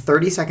takes him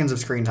 30 seconds of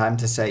screen time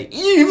to say,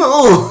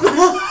 evil!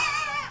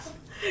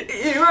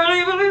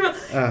 Evil.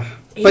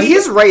 But he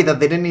is right that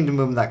they didn't need to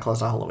move him that close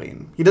to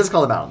Halloween. He does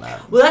call him out on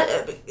that.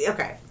 Well,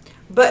 okay.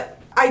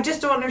 But I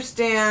just don't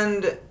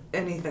understand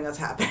anything that's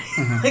happening.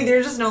 Like,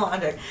 there's just no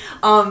logic.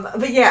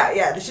 But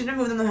yeah, they shouldn't have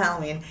moved him to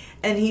Halloween.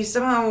 And he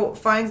somehow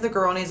finds the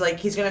girl, and he's like,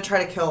 he's going to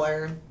try to kill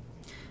her.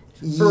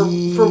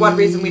 For what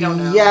reason, we don't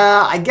know.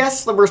 Yeah, I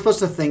guess we're supposed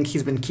to think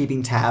he's been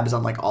keeping tabs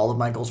on, like, all of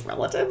Michael's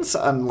relatives,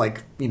 on,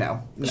 like, you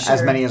know,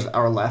 as many as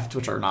are left,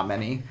 which are not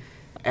many,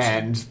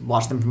 and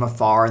watch them from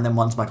afar, and then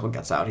once Michael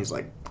gets out, he's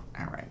like,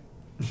 all right,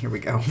 here we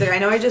go. I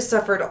know I just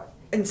suffered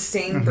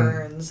insane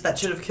burns that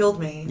should have killed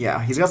me.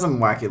 Yeah, he's got some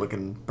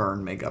wacky-looking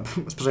burn makeup,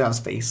 especially on his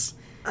face.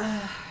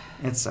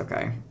 It's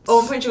okay.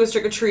 One point she was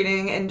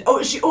trick-or-treating, and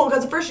because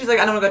at first she's like,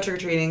 I don't want to go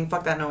trick-or-treating,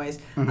 fuck that noise.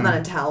 I'm not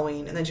into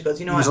Halloween. And then she goes,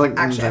 you know what, like,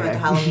 actually I'm into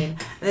Halloween.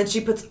 And then she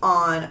puts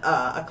on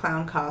a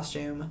clown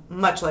costume,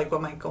 much like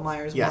what Michael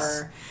Myers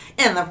were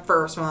in the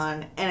first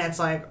one. And it's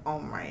like, oh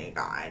my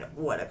god,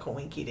 what a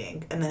coinky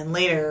dink. And then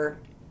later,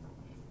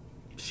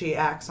 she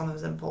acts on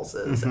those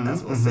impulses,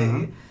 as we'll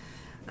see.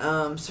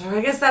 So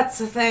I guess that's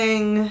the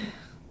thing.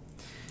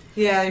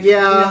 Yeah, you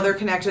know they're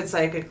connected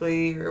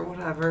psychically or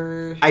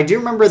whatever. I do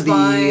remember it's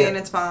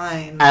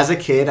fine. As a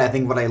kid, I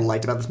think what I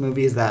liked about this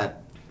movie is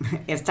that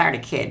it starred a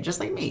kid,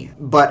 just like me.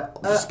 But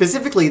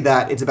specifically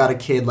that it's about a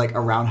kid, like,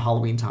 around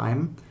Halloween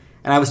time.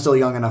 And I was still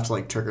young enough to,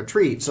 like,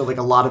 trick-or-treat. So, like,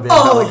 a lot of it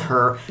about, like,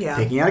 her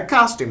picking out a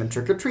costume and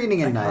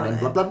trick-or-treating at night and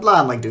blah, blah, blah.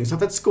 And, like, doing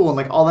stuff at school and,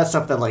 like, all that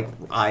stuff that, like,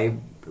 I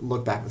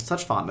look back with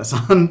such fondness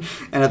on,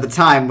 and at the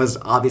time was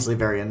obviously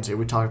very into.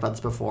 We talked about this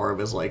before. It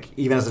was like,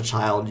 even as a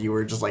child, you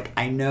were just like,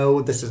 I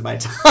know this is my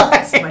time.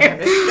 This is my time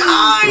to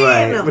shine.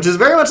 Right, which is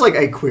very much like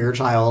a queer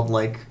child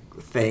like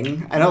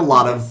thing. I know a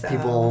lot of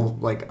people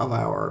like of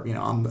our, you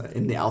know,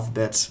 in the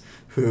alphabet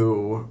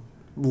who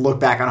look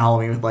back on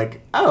Halloween with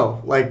like,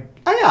 oh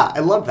yeah, I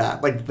love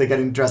that. Like the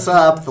getting dressed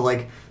up,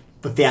 the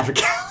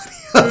theatricality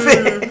of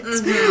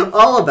it,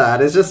 all of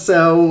that is just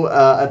so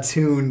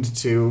attuned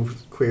to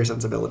queer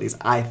sensibilities,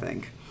 I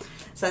think.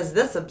 Says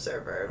this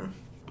observer.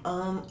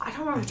 I don't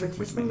remember if it's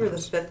this movie or the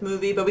 5th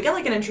movie, but we get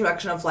like an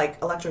introduction of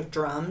like electric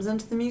drums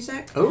into the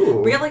music.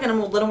 Oh. We get like a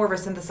little more of a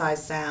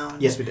synthesized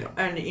sound. Yes, we do.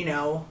 And you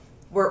know,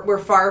 we're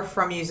far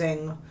from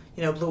using,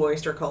 you know, Blue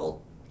Oyster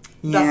Cult.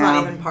 Yeah. That's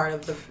not even part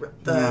of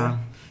the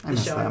I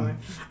miss show them. anymore.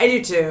 I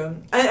do too.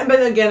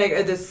 But again,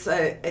 it's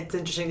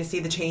interesting to see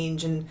the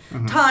change in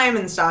time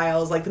and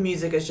styles. Like the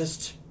music is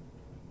just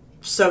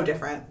so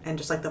different, and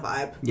just like the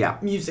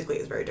vibe musically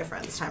is very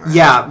different this time around.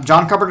 Yeah,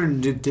 John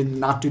Carpenter did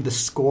not do the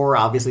score.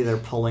 Obviously they're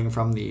pulling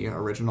from the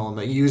original, and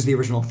they use the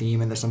original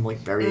theme, and there's some like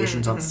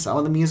variations on some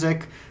of the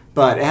music,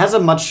 but it has a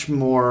much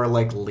more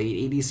like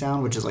late 80s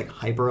sound, which is like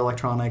hyper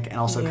electronic and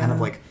also kind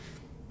of like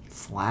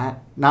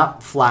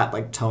not flat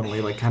like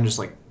tonally, like kind of just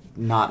like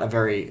not a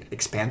very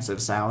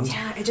expansive sound.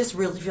 Yeah, it just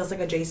really feels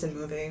like a Jason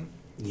movie.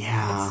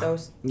 Yeah. It's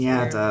so yeah,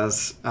 weird. It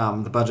does.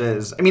 The budget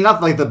is... I mean,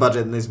 not like the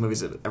budget in these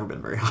movies have ever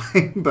been very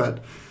high, but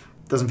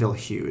it doesn't feel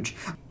huge.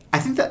 I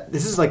think that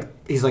this is like...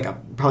 He's like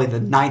probably the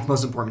 9th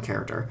most important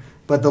character.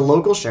 But the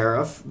local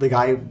sheriff, the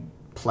guy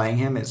playing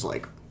him, is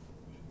like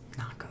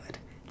not good.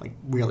 Like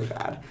really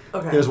bad.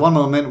 Okay. There's one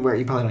moment where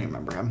you probably don't even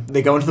remember him.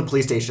 They go into the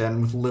police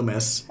station with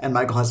Loomis, and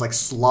Michael has like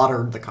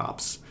slaughtered the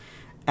cops.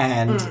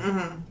 And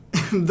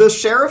the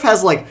sheriff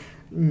has like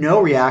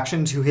no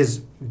reaction to his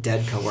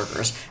dead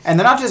coworkers, and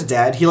they're not just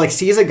dead. He like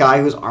sees a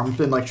guy whose arm's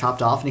been like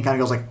chopped off, and he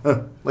kind of goes like,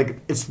 ugh. Like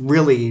it's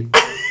really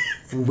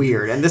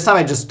weird. And this time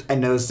I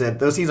noticed it.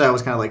 Those scenes I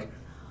always kind of like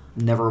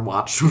never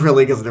watch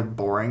really because they're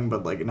boring,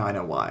 but like now I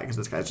know why, because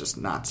this guy's just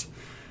not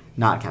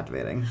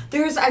captivating.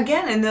 There's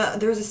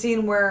a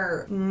scene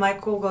where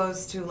Michael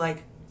goes to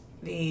like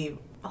the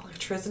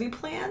electricity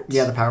plant.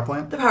 Yeah, the power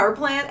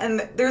plant.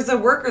 And there's a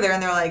worker there,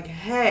 and they're like,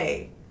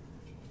 hey,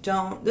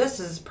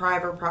 this is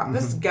private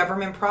this is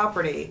government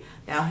property.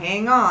 Now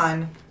hang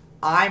on,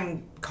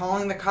 I'm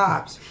calling the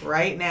cops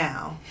right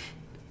now.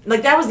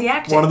 Like, that was the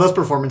acting. One of those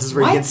performances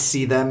where you can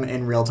see them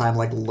in real time,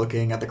 like,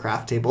 looking at the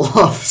craft table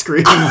off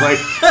screen, like,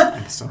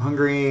 I'm so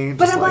hungry.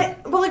 But I'm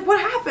like, what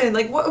happened?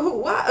 Like,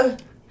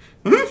 what?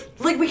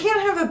 Like, we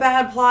can't have a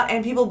bad plot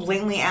and people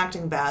blatantly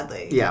acting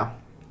badly. Yeah.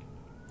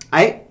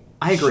 I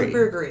agree.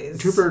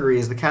 Trooper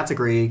agrees. The cats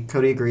agree.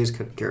 Cody agrees.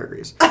 Kira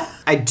agrees.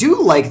 I do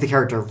like the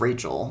character of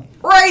Rachel.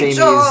 Jamie's,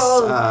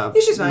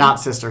 she's fine. Not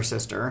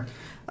sister.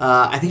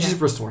 I think she's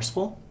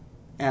resourceful.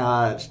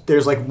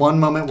 There's like one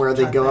moment where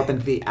they go up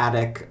into the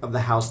attic of the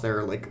house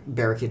they're like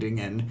barricading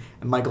in,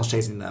 and Michael's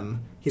chasing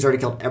them. He's already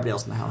killed everybody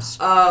else in the house.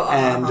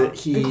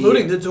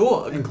 Including the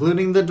dog.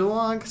 Including the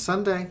dog,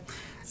 Sunday.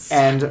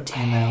 And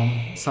I know.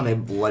 Sunday,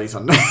 bloody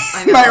Sunday.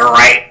 Am I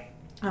right?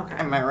 Okay.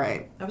 Am I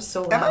right? That was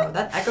so loud.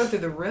 That echoed through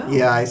the room.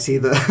 Yeah, I see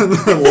the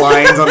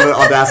lines on the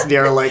Audacity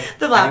are like,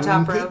 the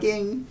laptop broke.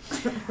 Anyway,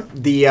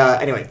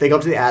 they go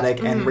up to the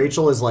attic, and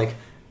Rachel is like,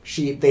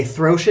 they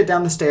throw shit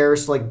down the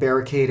stairs to like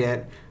barricade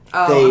it.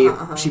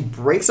 She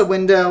breaks a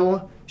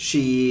window.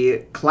 She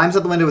climbs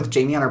out the window with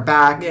Jamie on her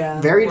back.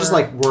 Yeah, just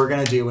like, we're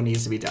gonna do what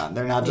needs to be done.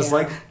 They're not just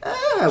like,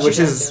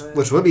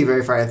 which would be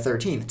very Friday the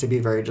 13th, to be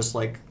very just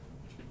like,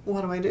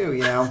 what do I do?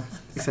 You know,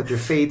 accept your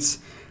fates.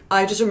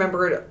 I just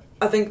remembered.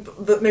 I think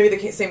maybe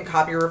the same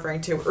cop you're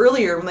referring to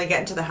earlier when they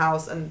get into the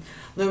house and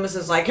Loomis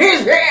is like,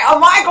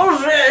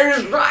 Michael's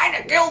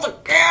trying to kill the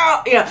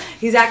cow. You know,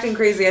 he's acting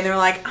crazy, and they're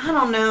like, I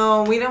don't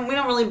know, we don't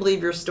really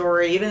believe your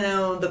story, even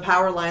though the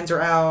power lines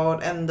are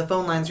out and the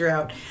phone lines are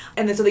out.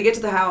 And then so they get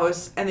to the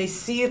house and they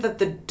see that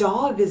the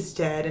dog is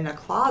dead in a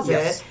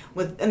closet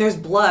and there's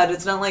blood.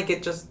 It's not like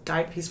it just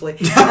died peacefully.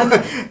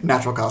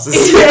 Natural causes.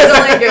 And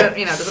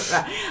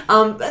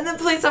then the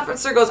police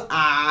officer goes,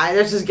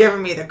 they're just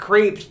giving me the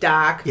creeps,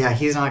 Doc. Yeah,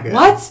 he's not good.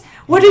 What?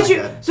 What did you?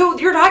 Good. So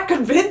you're not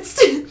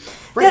convinced?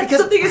 Right, that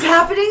something is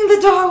happening?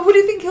 The dog? Who do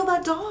you think killed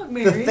that dog,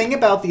 Mary? The thing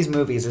about these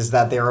movies is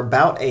that they're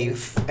about a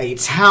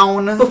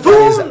town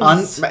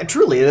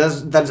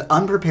that is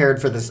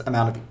unprepared for this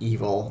amount of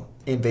evil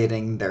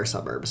invading their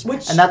suburbs.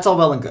 And that's all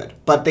well and good.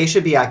 But they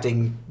should be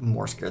acting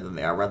more scared than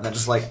they are, rather than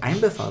just like,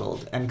 I'm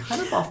befuddled and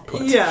kind of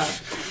off-put. Yeah.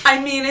 I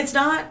mean, it's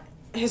not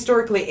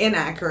historically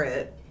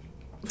inaccurate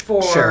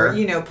for,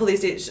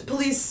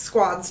 police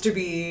squads to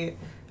be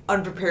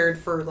unprepared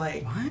for,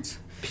 like,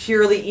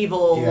 purely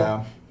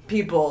evil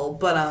people,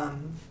 but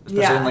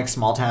especially in like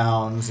small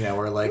towns,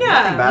 where like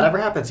nothing bad ever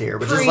happens here,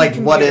 which is like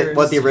what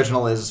the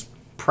original is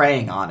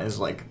preying on, is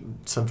like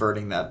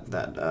subverting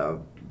that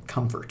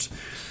comfort.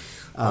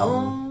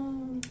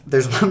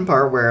 There's one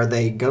part where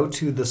they go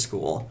to the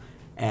school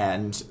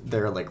and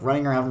they're like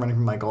running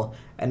from Michael,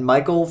 and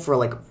Michael for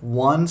like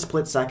one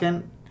split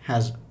second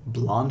has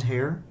blonde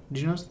hair.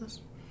 Did you notice this?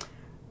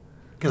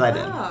 Because I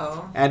did.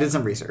 And I did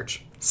some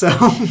research. So,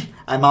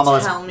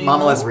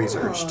 Mama less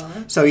researched.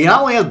 So, he not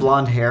only has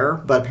blonde hair,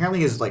 but apparently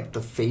his, like, the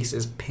face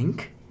is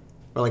pink.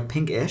 Or, like,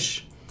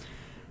 pinkish.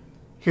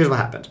 Here's what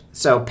happened.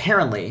 So,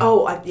 apparently...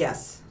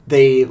 yes.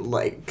 They,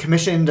 like,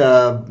 commissioned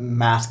a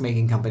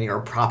mask-making company or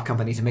a prop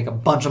company to make a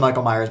bunch of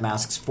Michael Myers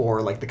masks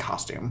for, like, the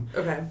costume.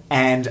 Okay.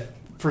 And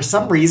for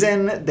some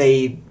reason,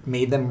 they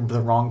made them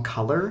the wrong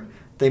color.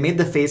 They made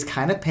the face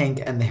kind of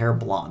pink and the hair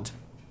blonde.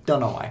 Don't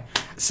know why.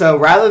 So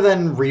rather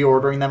than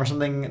reordering them or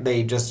something,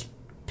 they just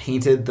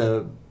painted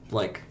the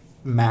like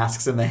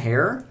masks and the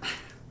hair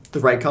the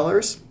right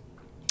colors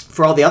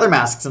for all the other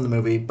masks in the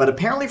movie. But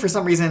apparently for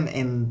some reason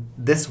in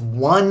this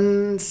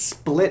one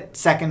split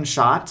second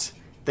shot,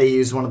 they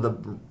used one of the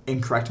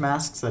incorrect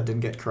masks that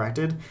didn't get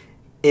corrected.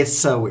 It's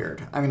so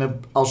weird.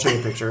 I'll show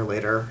you a picture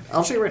later.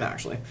 I'll show you right now,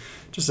 actually.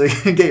 Just so you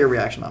can get your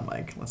reaction on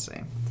mic. Let's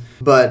see.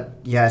 But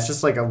yeah, it's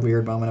just like a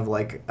weird moment of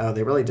like, oh,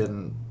 they really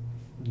didn't.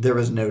 There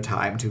was no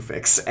time to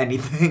fix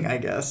anything, I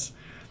guess.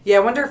 Yeah, I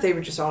wonder if they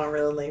were just on a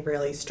really,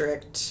 really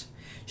strict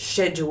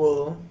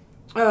schedule.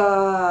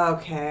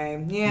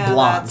 Okay. Yeah,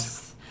 blonde.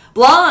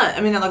 Blonde!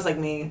 I mean, that looks like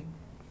me.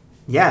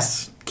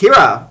 Yes.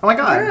 Kira! Oh my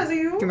god. Kira, is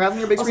you? Congrats on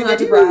your big screen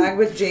debut. Also, not to brag,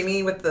 with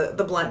Jamie with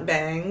the blunt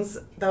bangs.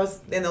 That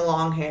was in the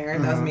long hair.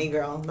 That was me,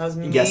 girl. That was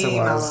me, yes, it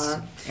was.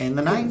 Mama. In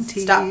the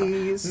 90s. Stop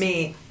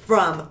me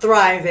from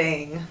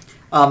thriving.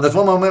 There's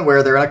one moment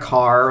where they're in a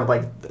car,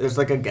 like, there's,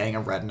 like, a gang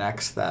of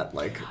rednecks that,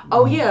 like...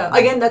 Oh, yeah.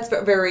 Again, that's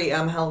very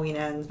Halloween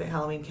ends, but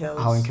Halloween Kills.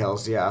 Halloween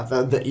Kills, yeah.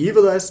 The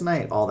evilest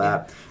night, all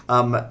that.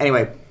 Yeah.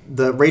 Anyway,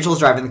 Rachel's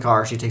driving the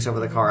car. She takes over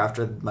the car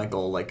after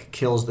Michael, like,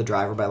 kills the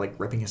driver by, like,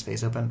 ripping his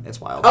face open.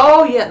 It's wild.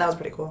 Oh, yeah, that was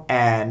pretty cool.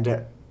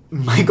 And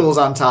Michael's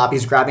on top.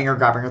 He's grabbing her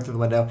through the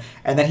window.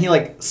 And then he,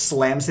 like,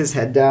 slams his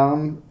head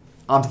down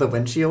onto the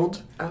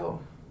windshield.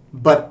 Oh.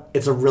 But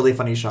it's a really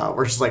funny shot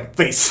where she's like,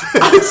 face.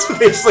 His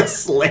face like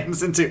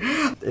slams into...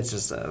 It's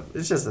just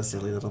a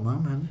silly little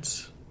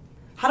moment.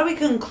 How do we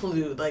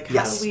conclude? Like,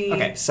 how do we...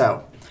 Okay,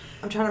 so...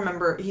 I'm trying to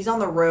remember. He's on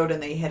the road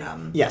and they hit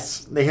him.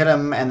 Yes. They hit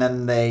him and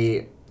then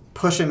they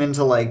push him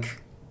into,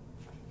 like...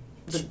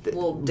 the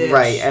little ditch.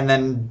 Right, and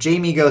then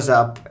Jamie goes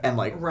up and,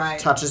 like,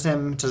 touches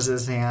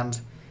his hand.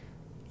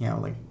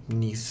 Like,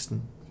 niece,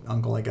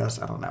 uncle, I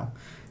guess. I don't know.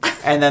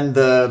 And then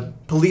the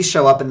police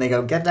show up and they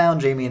go, get down,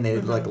 Jamie, and they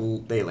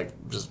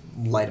just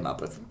light him up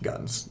with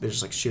guns. They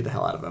just shoot the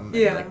hell out of him.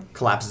 And he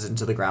collapses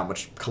into the ground,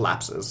 which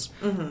collapses.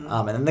 Mm-hmm.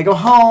 And then they go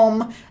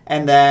home,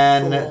 and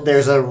then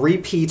there's a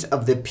repeat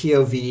of the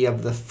POV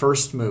of the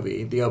first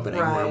movie, the opening,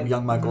 where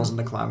young Michael's in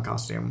the clown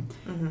costume,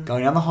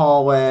 going down the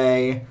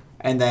hallway,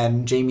 and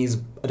then Jamie's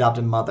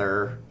adopted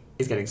mother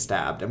is getting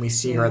stabbed, and we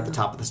see her at the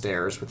top of the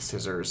stairs with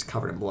scissors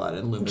covered in blood,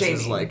 and Loomis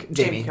is like,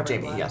 Jamie,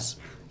 yes.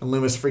 And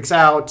Loomis freaks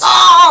out.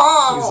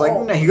 Oh! He's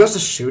like, no, he goes to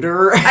shoot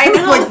her. I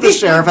know. The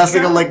sheriff has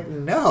to go,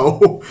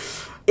 no.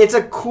 It's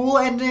a cool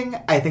ending.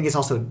 I think it's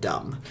also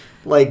dumb.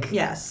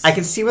 Yes. I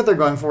can see what they're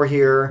going for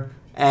here.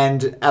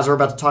 And as we're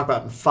about to talk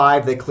about in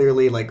 5, they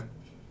clearly,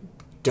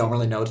 don't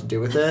really know what to do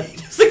with it.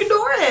 Just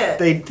ignore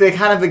it. They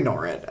kind of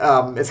ignore it.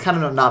 It's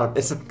kind of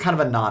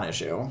a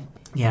non-issue.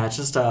 Yeah, it's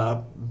just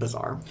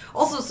bizarre.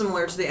 Also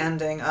similar to the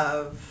ending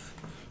of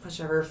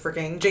whichever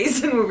freaking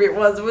Jason movie it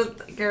was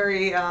with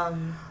Gary...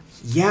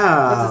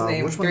 Yeah. What's his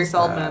name? Which Gary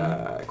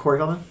Feldman. Corey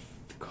Feldman?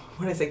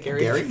 What did I say,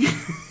 Gary? Gary?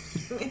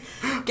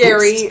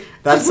 Gary.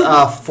 That's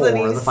 4,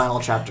 the final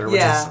chapter, which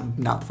is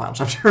not the final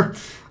chapter.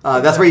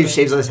 That's where he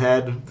shaves his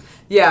head.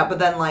 Yeah, but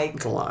then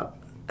it's a lot.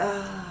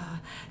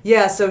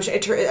 Yeah, so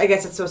I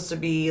guess it's supposed to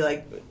be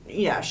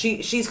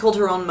she's killed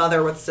her own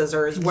mother with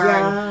scissors,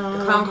 wearing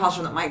the clown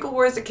costume that Michael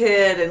wore as a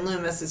kid, and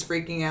Loomis is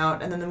freaking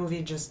out, and then the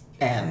movie just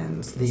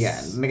ends. The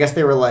end. And I guess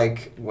they were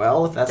like,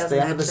 well, if that's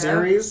the end of the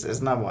series,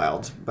 isn't that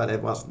wild? But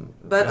it wasn't.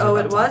 But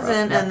it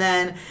wasn't, and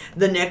then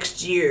the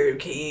next year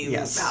came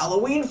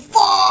Halloween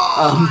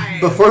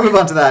 5! Before we move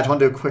on to that, I just want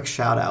to do a quick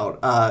shout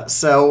out.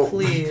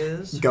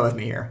 Please. Go with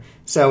me here.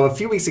 So a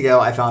few weeks ago,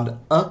 I found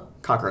a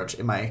cockroach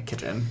in my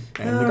kitchen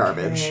in the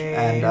garbage,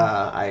 and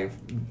I've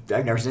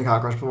never seen a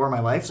cockroach before in my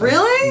life. So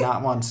really?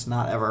 Not once,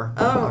 not ever.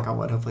 Knock on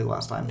wood. Hopefully,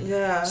 last time.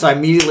 Yeah. So I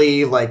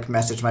immediately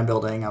messaged my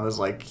building. I was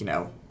like, get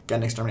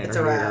an exterminator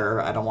here.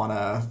 I don't want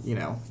to,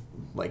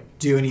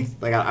 do any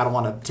I don't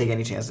want to take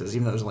any chances,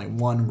 even though there's only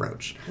one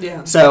roach.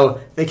 Yeah. So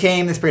they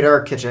came. They sprayed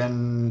our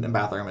kitchen and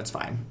bathroom. It's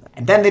fine.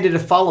 And then they did a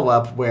follow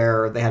up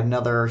where they had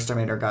another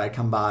exterminator guy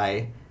come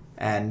by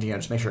and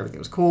just make sure everything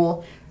was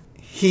cool.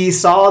 He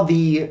saw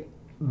the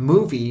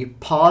movie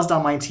paused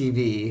on my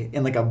TV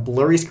in a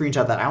blurry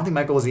screenshot that I don't think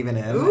Michael was even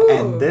in. Ooh.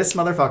 And this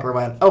motherfucker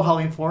went, oh,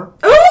 Halloween 4?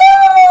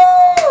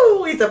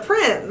 Ooh! He's a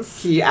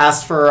prince. He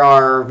asked for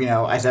our,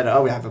 I said,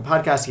 oh, we have a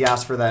podcast. He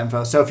asked for that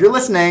info. So if you're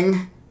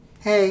listening,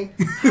 hey.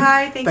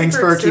 Hi, thanks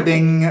for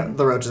keeping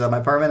the roaches out of my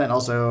apartment and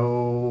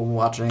also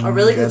watching. Oh,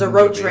 really? There's a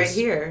roach right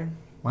here.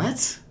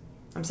 What?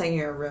 I'm saying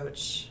you're a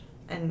roach.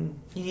 And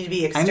you need to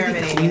be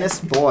exterminated. I'm the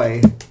cleanest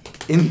boy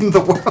in the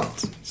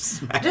world.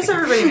 Just so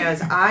everybody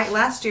knows,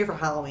 last year for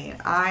Halloween,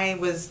 I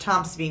was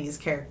Tom Savini's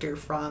character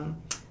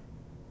from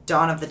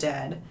Dawn of the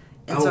Dead.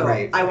 And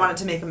I wanted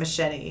to make a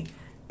machete.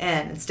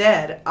 And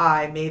instead,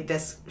 I made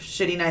this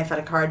shitty knife out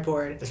of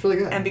cardboard. It's really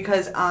good. And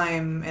because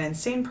I'm an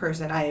insane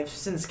person, I have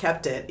since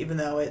kept it, even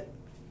though it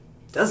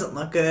doesn't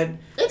look good.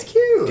 It's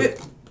cute. Good.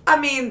 I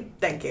mean,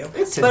 thank you.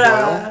 It's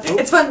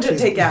it's fun to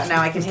take out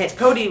now. I can hit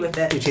Cody with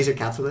it. Do you chase your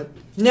cats with it?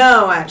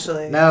 No,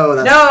 actually. No,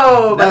 but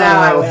now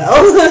I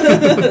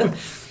will.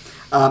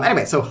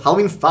 Anyway, so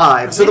Halloween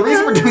 5. So the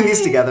reason we're doing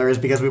these together is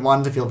because we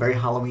wanted to feel very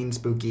Halloween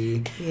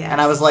spooky. Yes.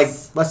 And I was like,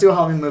 let's do a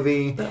Halloween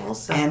movie. But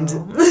also... And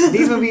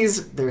these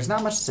movies, there's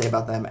not much to say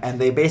about them, and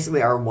they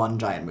basically are one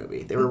giant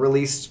movie. They were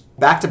released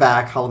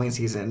back-to-back Halloween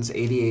seasons,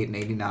 88 and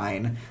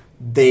 89.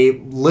 They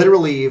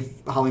literally,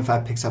 Halloween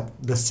 5 picks up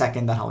the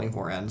second that Halloween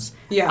 4 ends.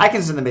 Yeah. I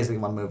consider them basically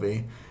one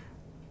movie.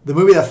 The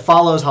movie that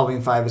follows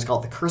Halloween 5 is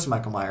called The Curse of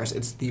Michael Myers.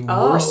 It's the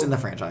worst in the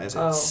franchise.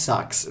 It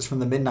sucks. It's from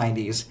the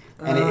mid-90s.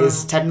 And it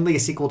is technically a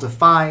sequel to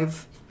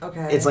 5.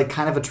 Okay. It's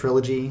kind of a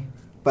trilogy,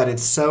 but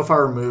it's so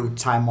far removed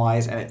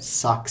time-wise, and it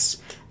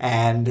sucks.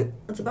 And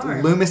that's a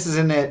bummer. Loomis is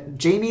in it.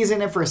 Jamie's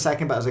in it for a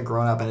second, but as a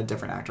grown-up and a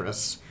different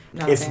actress.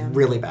 It's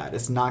really bad.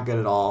 It's not good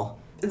at all.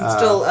 Is it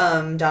still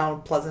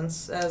Donald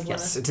Pleasance as Loomis?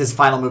 Yes, it's his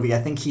final movie. I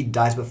think he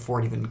dies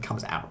before it even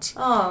comes out.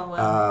 Oh,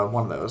 wow.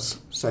 One of those.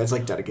 So it's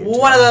dedicated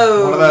One of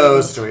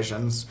those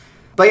situations.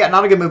 But yeah,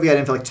 not a good movie. I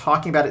didn't feel like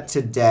talking about it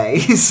today.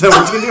 So we're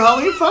just going to do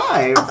Halloween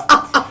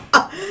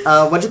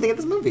 5. What'd you think of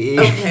this movie?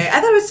 Okay,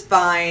 I thought it was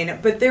fine.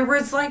 But there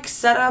was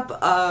setup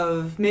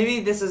of...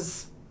 Maybe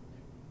this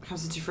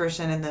comes into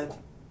fruition in the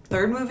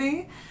third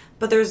movie.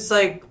 But there's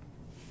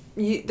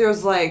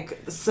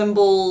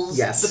symbols,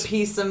 the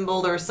peace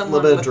symbol. There was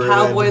someone with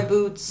cowboy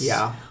boots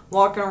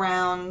walking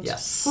around.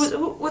 Yes.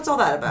 What's all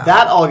that about?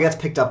 That all gets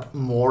picked up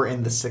more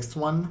in the sixth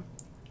one.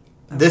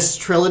 Okay. This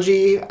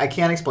trilogy, I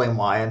can't explain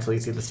why until you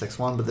see the sixth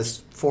one, but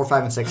this 4,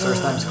 5, and 6 are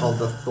sometimes called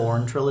the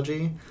Thorn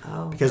trilogy.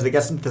 Oh. Because they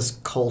get into this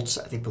cult,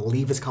 I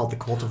believe it's called the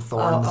Cult of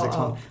Thorn, the sixth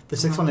one. The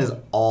sixth one is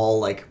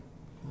all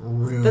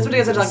runes. That's what you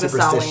guys are talking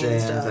about, Samhain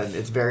stuff. And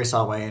it's very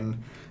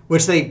Samhain.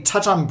 Which they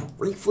touch on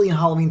briefly in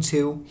Halloween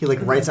 2. He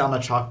writes it on a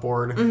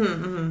chalkboard. Mm-hmm,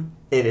 mm-hmm.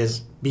 It is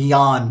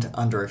beyond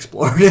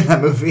underexplored in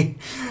that movie.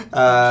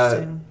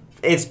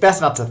 It's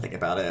best not to think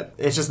about it.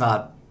 It's just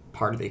not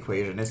part of the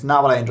equation. It's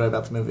not what I enjoy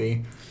about the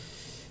movie.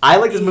 I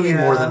like this movie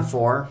more than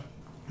 4.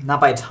 Not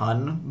by a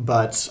ton,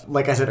 but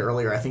like I said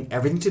earlier, I think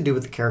everything to do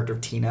with the character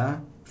of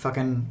Tina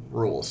fucking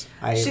rules.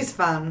 She's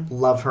fun.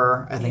 Love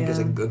her. I think is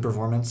a good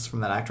performance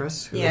from that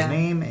actress, whose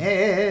name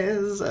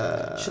is...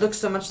 she looks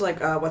so much like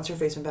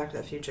what's-her-face from Back to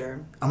the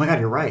Future. Oh my god,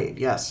 you're right.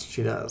 Yes,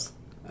 she does.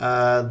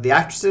 The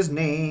actress's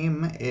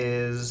name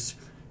is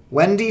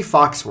Wendy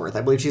Foxworth.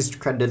 I believe she's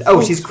credited...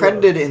 Oh, she's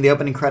credited in the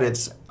opening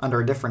credits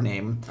under a different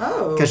name.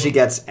 Oh. Because she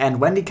gets...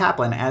 And Wendy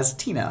Kaplan as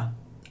Tina.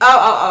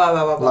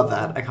 Oh. Love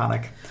that.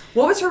 Iconic.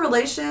 What was her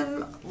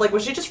relation? Like,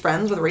 was she just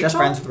friends with Rachel? Just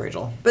friends with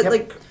Rachel. But,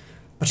 like...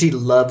 But she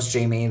loves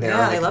Jamie. They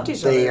loved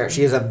each other.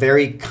 She is a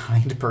very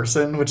kind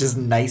person, which is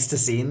nice to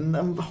see in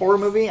a horror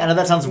movie. I know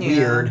that sounds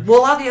weird. Well,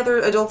 a lot of the other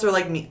adults are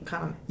like mean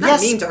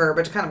to her,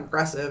 but kind of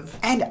aggressive.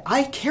 And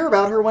I care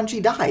about her when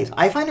she dies.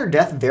 I find her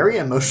death very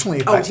emotionally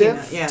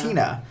effective.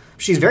 Tina.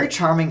 She's very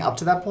charming up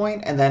to that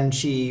point, and then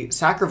she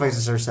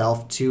sacrifices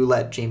herself to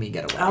let Jamie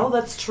get away. Oh,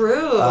 that's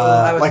true.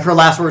 Like her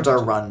last words are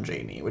 "Run,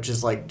 Jamie," which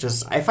is like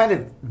I find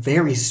it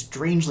very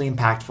strangely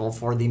impactful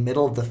for the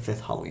middle of the 5th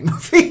Halloween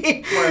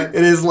movie. It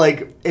is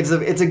like it's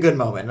a good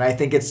moment, and I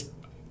think it's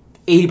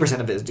 80%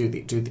 of it is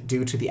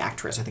due to the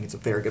actress. I think it's a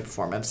very good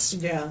performance.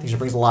 Yeah, I think she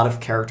brings a lot of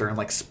character and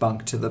like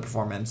spunk to the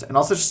performance, and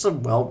also just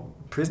a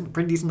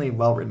pretty decently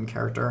well written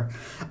character.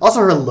 Also,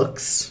 her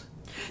looks.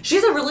 She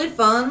has a really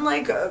fun,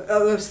 like,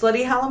 a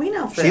slutty Halloween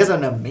outfit. She has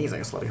an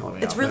amazing slutty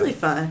Halloween outfit. It's really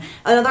fun.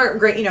 Another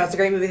great, it's a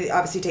great movie that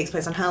obviously takes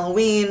place on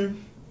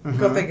Halloween.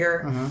 Go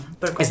figure. Mm-hmm.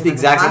 But of course it's the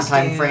exact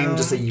same time frame,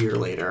 just a year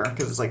later,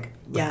 because it's like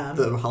the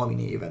Halloween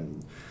Eve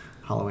and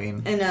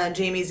Halloween. And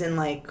Jamie's in,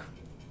 like,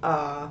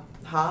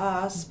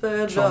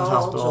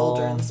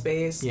 children's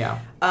space. Yeah.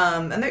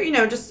 And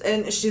they're,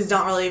 and she's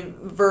not really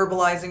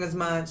verbalizing as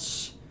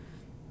much.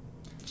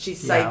 She's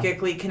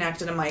psychically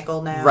connected to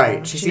Michael now.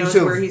 Right. She knows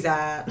where he's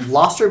at.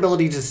 Lost her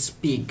ability to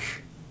speak,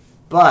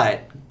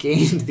 but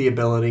gained the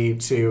ability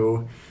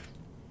to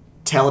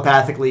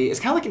telepathically... It's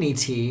kind of like an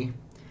E.T.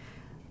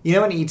 You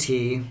know in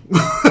E.T.,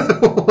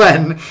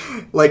 when,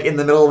 like, in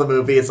the middle of the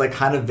movie, it's, like,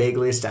 kind of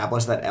vaguely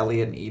established that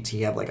Elliot and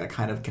E.T. have, like, a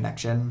kind of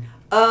connection.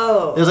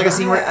 Oh. There's, like, a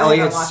scene where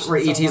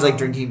E.T.'s, like,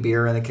 drinking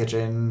beer in the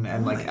kitchen,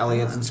 and,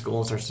 Elliot's in school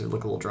and starts to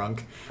look a little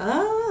drunk.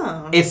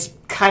 Oh. It's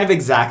kind of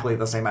exactly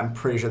the same. I'm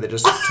pretty sure they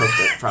just took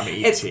it from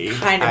E.T. It's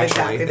kind of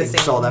exactly the same. They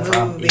stole that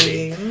from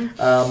E.T.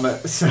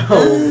 So,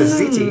 this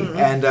is E.T.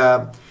 And,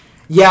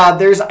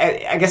 there's,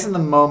 I guess in the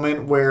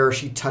moment where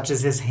she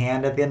touches his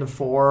hand at the end of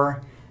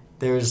 4...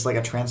 There's, like,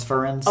 a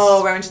transference.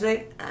 Oh, right when she's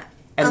like...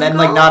 And then,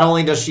 like, not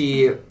only does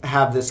she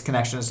have this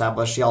connection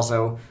established, she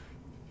also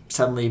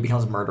suddenly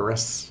becomes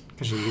murderous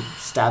because she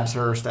stabs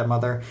her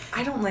stepmother.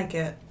 I don't like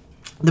it.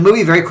 The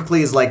movie very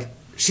quickly is like,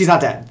 she's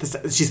not dead.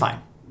 She's fine.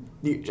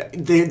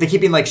 They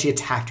keep being like, she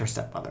attacked her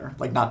stepmother.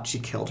 Like, not she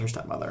killed her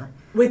stepmother.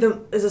 Wait,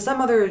 is the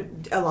stepmother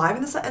alive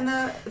in the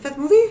 5th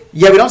movie?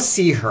 Yeah, we don't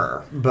see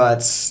her,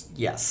 but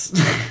yes.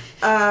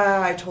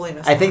 I totally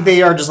missed I think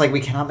they are just like, we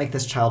cannot make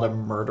this child a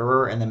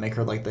murderer and then make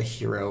her like the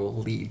hero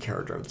lead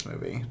character of this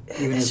movie.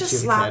 Even it's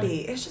just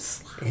sloppy. It's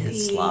just sloppy.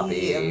 It's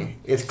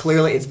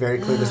sloppy. It's very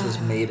clear this was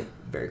made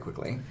very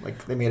quickly.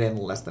 Like, they made it in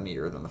less than a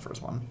year than the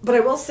first one. But I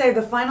will say,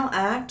 the final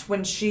act,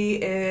 when she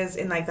is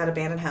in, like, that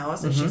abandoned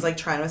house and she's, like,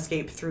 trying to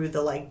escape through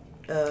the, like,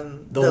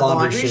 the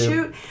laundry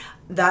chute,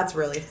 that's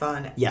really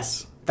fun.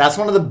 Yes. That's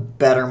one of the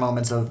better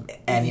moments of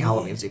any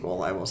Halloween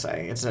sequel, I will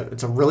say. It's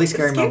a really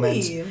scary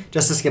moment.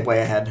 Just to skip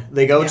way ahead.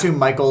 They go to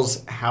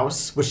Michael's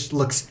house, which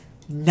looks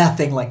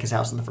nothing like his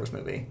house in the first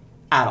movie.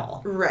 At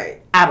all.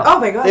 Right. At all. Oh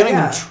my god, they don't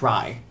even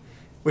try.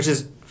 Which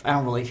is, I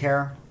don't really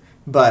care.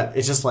 But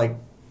it's just like,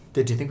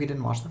 did you think we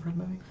didn't watch the first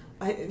movie?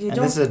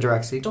 This is a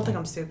direct sequel. Don't think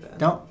I'm stupid.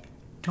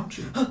 Don't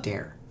you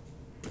dare.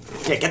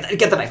 Yeah,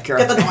 get the knife,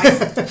 Kara. Get the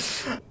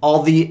knife.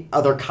 All the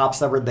other cops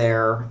that were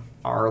there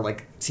are,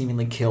 like,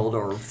 seemingly killed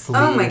or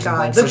fleeing. Oh my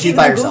god. So she's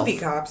by herself. The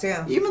goofy cops,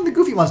 yeah. Even the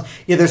goofy ones.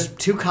 Yeah, there's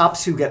 2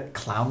 cops who get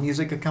clown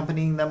music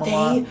accompanying them a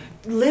lot.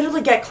 They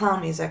literally get clown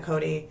music,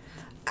 Cody.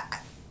 I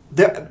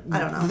don't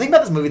know. The thing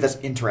about this movie that's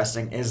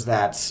interesting is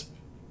that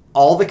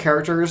all the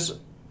characters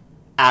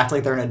act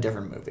like they're in a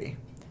different movie.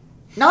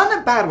 Not in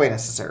a bad way,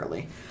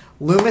 necessarily.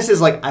 Loomis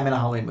is like, I'm in a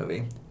Halloween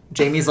movie.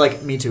 Jamie's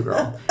like, me too,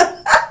 girl.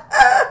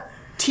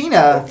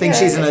 Tina thinks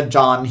she's in a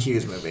John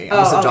Hughes movie. I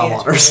almost said John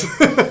Waters.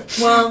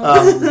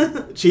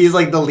 Well, she's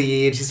like the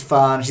lead. She's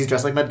fun. She's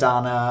dressed like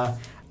Madonna.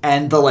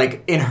 And the,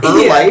 like, in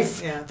her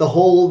life, the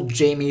whole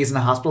Jamie's in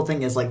the hospital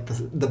thing is like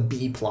the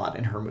B plot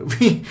in her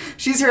movie.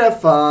 She's here to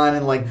have fun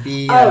and like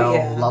be, la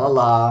la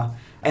la.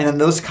 And then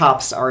those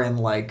cops are in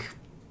like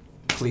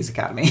Police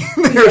Academy.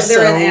 they're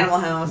so in Animal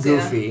House,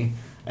 goofy.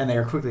 And they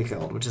are quickly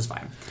killed, which is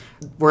fine.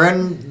 We're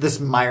in this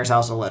Myers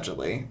house,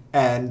 allegedly.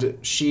 And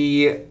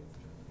she,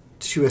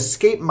 to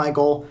escape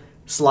Michael,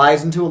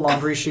 slides into a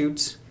laundry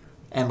chute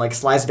and, like,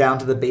 slides down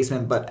to the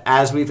basement. But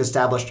as we've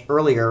established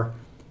earlier,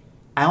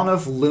 I don't know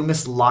if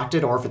Loomis locked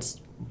it or if it's,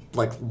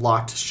 like,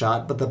 locked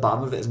shut, but the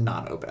bottom of it is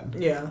not open.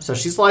 Yeah. So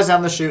she slides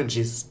down the chute and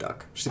she's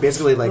stuck. She's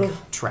basically, like,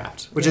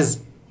 trapped, which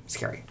is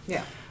scary.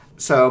 Yeah.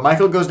 So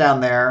Michael goes down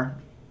there,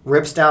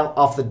 rips down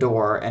off the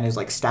door, and is,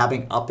 like,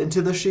 stabbing up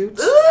into the chute.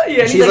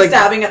 Yeah, he's like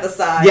stabbing at the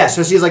side. Yeah,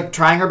 so she's like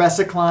trying her best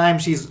to climb.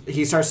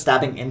 He starts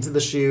stabbing into the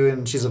shoe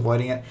and she's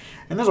avoiding it.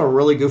 And there's a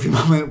really goofy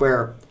moment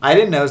where I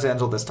didn't notice it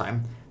until this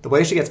time. The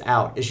way she gets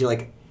out is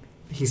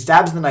he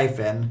stabs the knife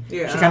in.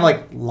 Yeah. She kind of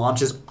like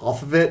launches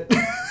off of it,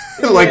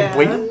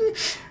 boing,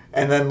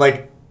 and then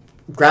like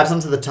grabs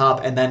onto the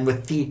top, and then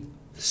with the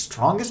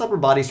strongest upper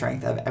body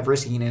strength I've ever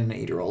seen in an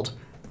 8-year-old,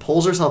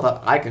 pulls herself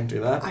up. I couldn't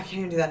do that. I can't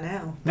even do that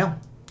now. No,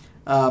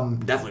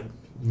 definitely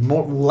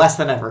less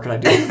than ever could I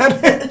do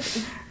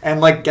that,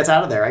 and like gets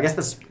out of there. I guess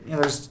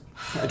there's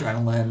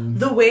adrenaline.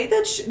 The way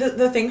that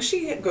the things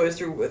she goes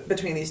through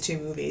between these two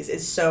movies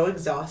is so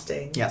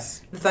exhausting.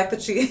 Yes. The fact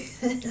that she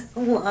is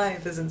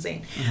alive is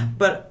insane. Mm-hmm.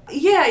 But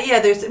yeah,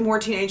 there's more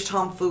teenage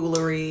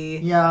tomfoolery.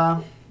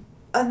 Yeah.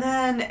 And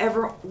then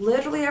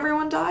literally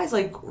everyone dies.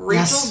 Like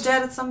Rachel's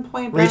dead at some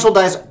point. Rachel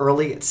dies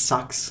early. It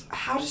sucks.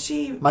 How does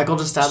she? Michael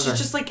just stabs her. She's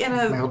just like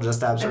Michael just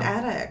stabs her.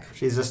 Attic.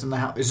 She's just in the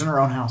house. She's in her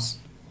own house.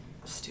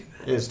 Stupid.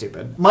 It is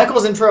stupid.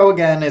 Michael's intro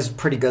again is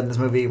pretty good in this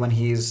movie when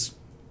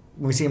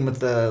we see him with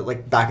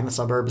the back in the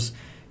suburbs.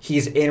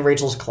 He's in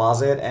Rachel's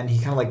closet and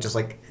he kind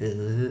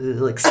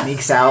of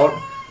sneaks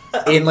out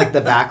in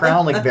the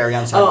background, very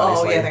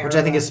unceremoniously, which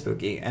I think is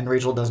spooky. And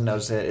Rachel doesn't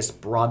notice it. It's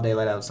broad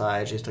daylight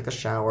outside. She just took a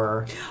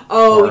shower.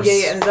 Oh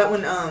yeah. And is that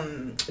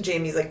when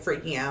Jamie's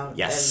freaking out?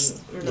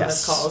 Yes. And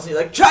Loomis calls and he's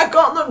like, check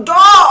on the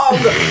dog.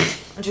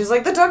 And she's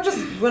like, the dog just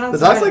went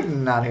outside. The dog's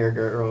not here,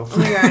 girl. Oh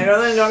my god,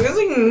 the dog is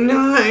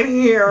not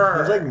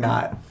here. He's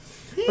not.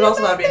 But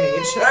also that'd be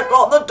me. Check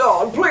on the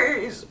dog,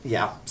 please.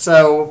 Yeah.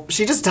 So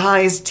she just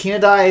dies. Tina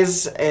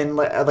dies, and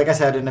like I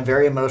said, in a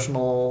very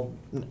emotionally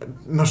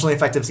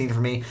effective scene for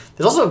me.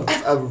 There's also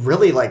a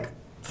really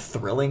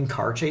thrilling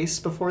car chase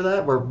before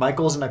that, where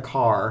Michael's in a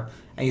car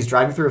and he's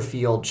driving through a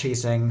field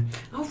chasing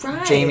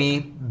Jamie,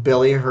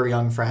 Billy, her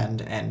young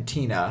friend, and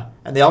Tina,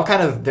 and they all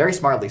kind of very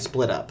smartly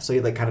split up. So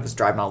he kind of is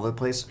driving all over the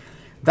place.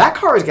 That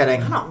car is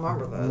getting I don't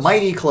remember this.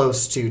 Mighty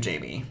close to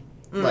Jamie.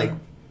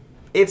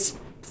 It's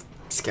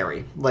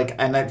scary,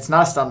 and it's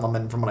not a stunt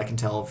woman from what I can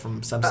tell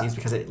from some scenes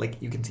because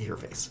you can see her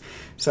face.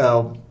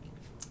 So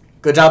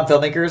good job,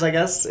 filmmakers. I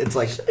guess it's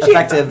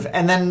effective.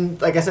 And then,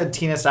 like I said,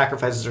 Tina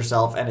sacrifices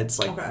herself, and it's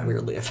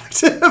weirdly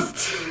effective.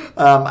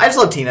 I just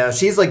love Tina.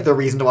 She's the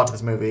reason to watch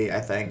this movie.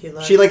 I think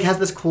she has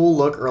this cool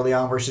look early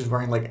on where she's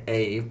wearing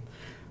a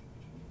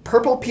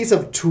purple piece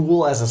of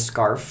tulle as a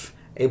scarf,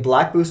 a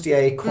black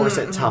bustier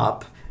corset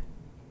top,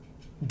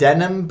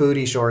 denim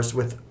booty shorts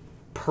with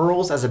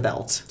pearls as a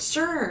belt.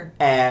 Sure.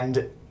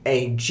 And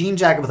a jean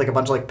jacket with a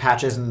bunch of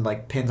patches and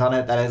pins on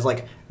it that has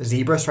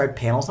zebra striped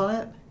panels on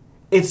it.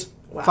 It's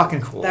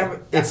fucking cool.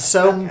 It's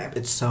so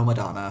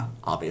Madonna,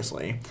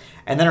 obviously.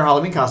 And then her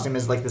Halloween costume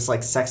is this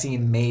sexy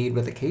maid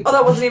with a cape. Oh,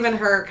 that wasn't even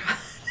her.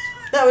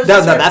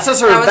 That's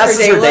just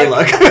her day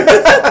look.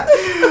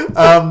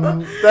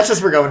 That's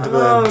just for going to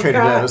the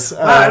Trader Joe's.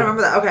 I don't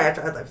remember that.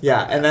 Okay,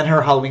 yeah, and then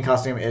her Halloween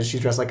costume is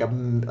she's dressed like a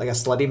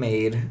slutty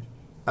maid.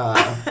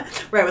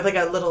 Right, with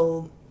a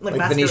little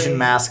Venetian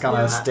mask on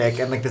a stick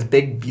and this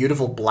big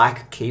beautiful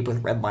black cape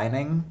with red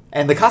lining,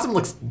 and the costume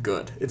looks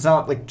good. It's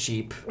not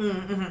cheap.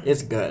 Mm-hmm.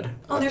 It's good.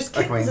 Oh, there's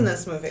kittens in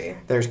this movie.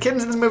 There's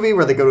kittens in this movie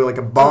where they go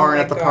to a barn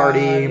at the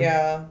party.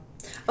 Yeah,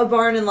 a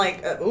barn and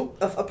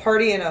a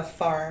party in a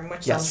farm,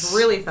 which sounds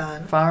really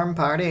fun. Farm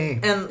party.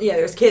 And yeah,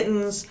 there's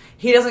kittens.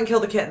 He doesn't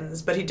kill the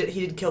kittens, but he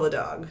did kill the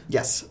dog.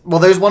 Yes. Well,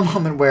 there's one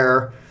moment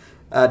where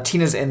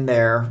Tina's in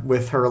there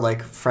with her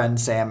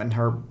friend Sam and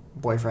her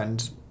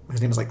boyfriend, his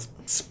name is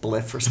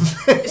Spliff or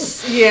something.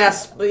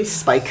 Yes,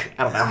 Spike.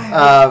 I don't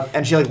know.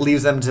 And she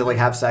leaves them to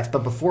have sex,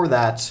 but before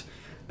that,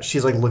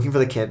 she's looking for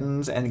the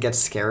kittens and gets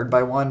scared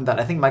by one that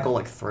I think Michael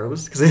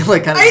throws because it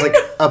kind of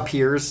just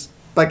appears.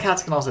 But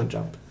cats can also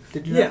jump.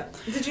 Did you know? Yeah.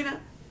 Did you know?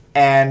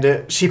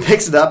 And she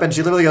picks it up and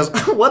she literally goes,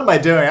 "What am I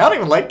doing? I don't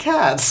even like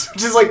cats."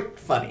 Which is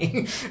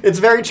funny. It's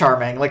very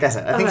charming. Like I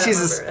said, I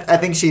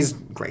think she's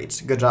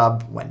great. Good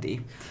job,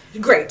 Wendy.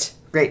 Great.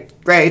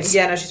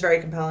 Yeah, no, she's very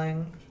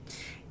compelling.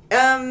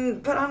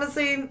 But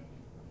honestly,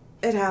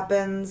 it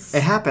happens.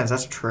 It happens.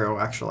 That's true,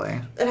 actually.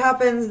 It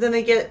happens. Then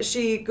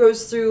she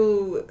goes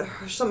through,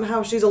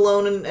 somehow she's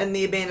alone in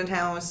the abandoned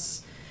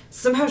house.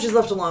 Somehow she's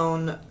left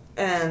alone,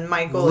 and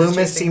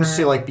Loomis seems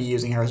to be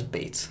using her as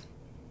bait.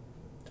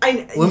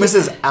 Loomis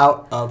is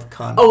out of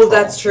control. Oh,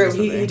 that's true.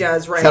 He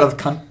does, right. He's out of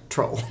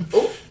control.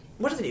 Oh,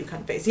 what does it do,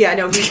 cunt face? Yeah,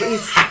 no, he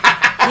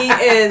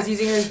is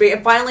using her as bait.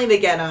 And finally they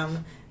get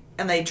him,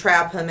 and they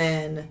trap him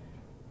in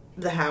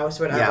the house,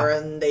 whatever,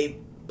 and they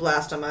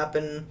blast him up,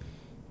 and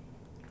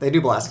they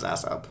do blast his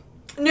ass up.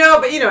 No,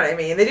 but you know what I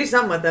mean. They do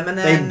something with him, and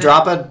then they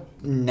drop a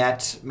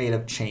net made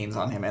of chains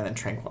on him and then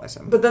tranquilize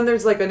him. But then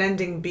there's an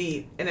ending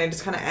beat, and it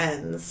just kind of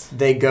ends.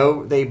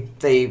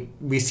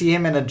 We see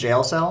him in a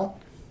jail cell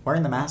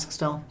wearing the mask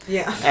still.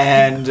 Yeah,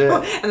 and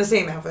and the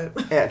same outfit.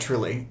 Yeah,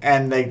 truly.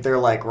 And they're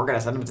we're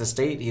gonna send him to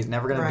state. He's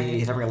never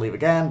gonna leave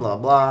again. Blah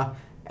blah.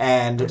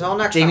 And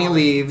Jamie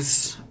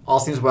leaves. All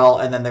seems well,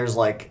 and then there's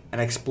an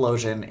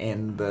explosion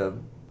in the.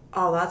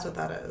 Oh, that's what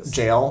that is.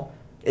 Jail.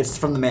 It's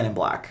from the Man in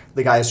Black.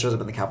 The guy who shows up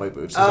in the cowboy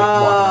boots. He's like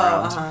walking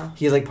around. Uh-huh.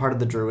 He's like part of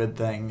the druid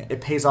thing. It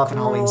pays off in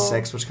Halloween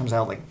 6, which comes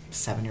out like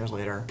 7 years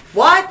later.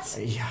 What?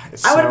 Yeah,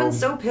 I would have been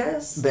so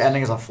pissed. The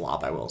ending is a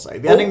flop, I will say.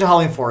 The ending to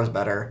Halloween 4 is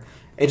better.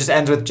 It just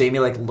ends with Jamie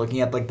like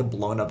looking at like the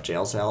blown up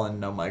jail cell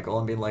and no Michael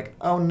and being like,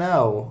 "Oh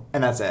no,"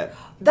 and that's it.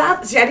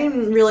 See, I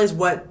didn't even realize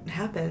what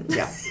happened.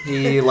 Yeah,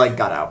 he like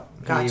got out.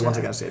 Gotcha. He once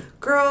again saved.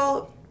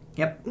 Girl.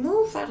 Yep.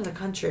 Move out of the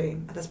country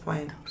at this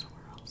point.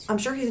 I'm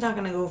sure he's not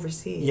going to go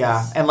overseas.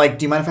 Yeah, and like,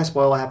 do you mind if I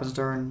spoil what happens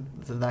during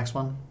the next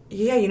one?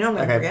 Yeah, you know I'm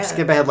going to forget.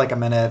 Skip ahead like a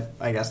minute,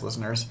 I guess,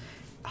 listeners.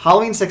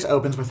 Halloween 6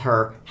 opens with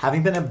her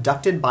having been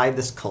abducted by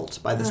this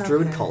cult, by this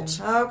druid cult.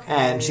 Okay.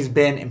 And she's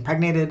been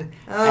impregnated,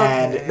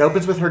 and it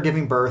opens with her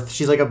giving birth.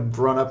 She's like a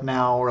grown-up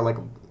now, or like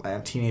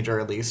a teenager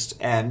at least,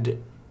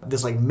 and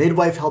this like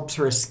midwife helps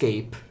her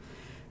escape.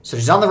 So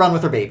she's on the run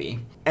with her baby,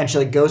 and she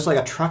like goes to like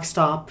a truck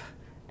stop,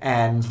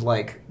 and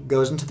like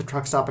goes into the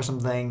truck stop or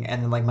something,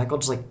 and then like Michael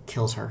just like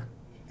kills her,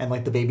 and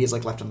like the baby is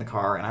like left in the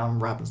car, and I don't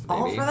remember what happens to the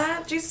baby. All for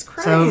that? Jesus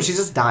Christ! So she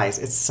just dies.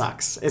 It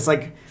sucks. It's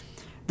like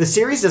the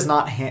series does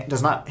not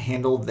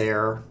handle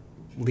their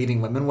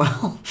leading women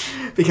well,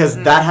 because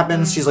that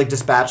happens. She's like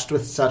dispatched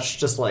with such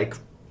just like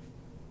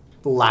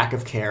lack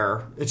of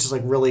care. It's just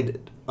like really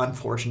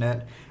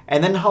unfortunate.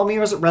 And then Halloween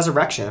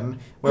Resurrection,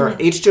 where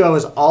H2O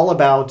is all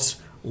about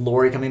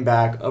Laurie coming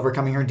back,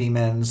 overcoming her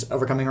demons,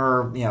 overcoming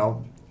her,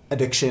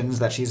 addictions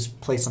that she's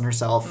placed on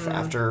herself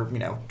after,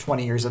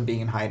 20 years of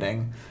being in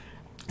hiding.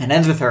 And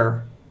ends with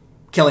her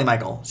killing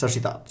Michael, so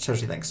she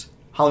thinks.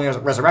 Halloween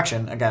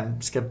Resurrection,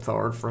 again, skip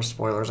forward for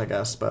spoilers, I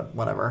guess, but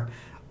whatever.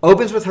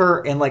 Opens with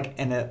her in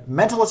a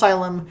mental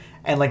asylum,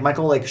 and like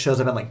Michael like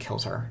shows up and like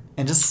kills her.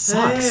 And just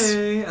sucks.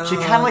 She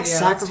kind of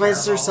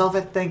sacrifices herself,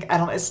 I think. I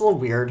don't know, it's a little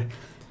weird.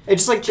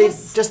 It's just like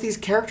just these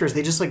characters,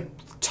 they just like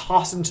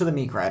toss into the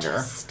meat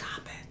grinder.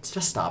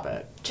 Just stop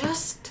it.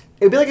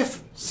 It would be like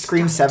if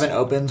Scream 7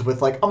 opens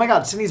with like, oh my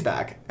god, Sydney's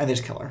back, and they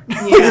just kill her.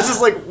 Yeah. It's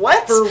just like,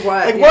 what? For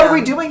what? Like, what are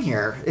we doing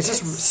here? It's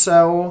just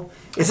so...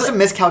 It's just a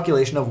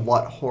miscalculation of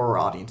what horror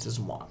audiences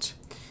want.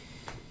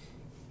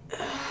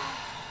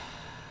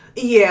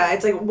 Yeah,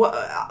 it's like,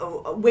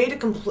 way to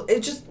complete...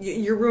 It's just,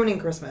 you're ruining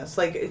Christmas.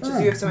 Like, it's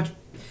just, you have so much...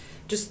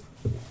 Just,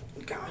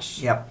 gosh.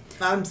 Yep.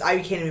 I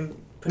can't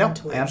even... I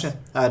understand.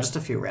 Just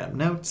a few random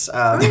notes.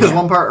 There's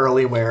one part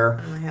early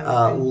where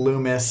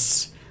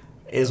Loomis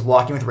is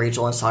walking with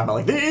Rachel and is talking about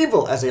like the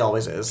evil, as he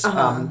always is.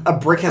 A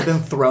brick has been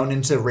thrown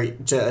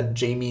into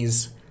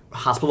Jamie's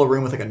hospital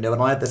room with like a note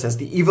on it that says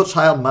 "The evil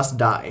child must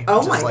die."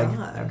 Oh my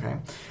god! Okay.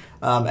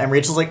 And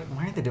Rachel's like,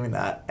 "Why are they doing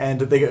that?" And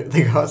they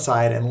go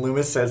outside, and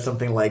Loomis says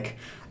something like,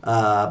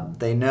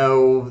 "They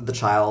know the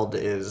child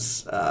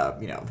is,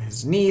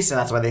 his niece, and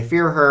that's why they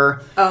fear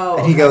her." Oh.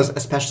 And he goes,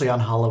 "Especially on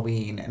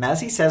Halloween." And as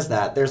he says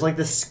that, there's like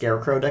this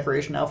scarecrow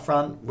decoration out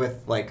front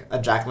with like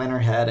a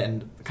jack-o'-lantern head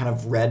and kind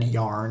of red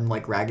yarn,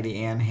 like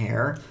Raggedy Ann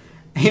hair.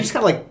 And he just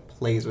kind of like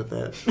plays with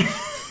it.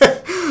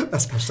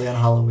 Especially on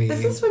Halloween.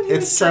 This is when he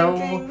was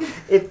drinking.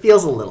 It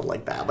feels a little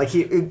like that. Like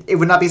it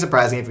would not be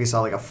surprising if we saw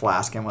like a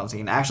flask in one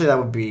scene. Actually, that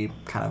would be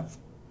kind of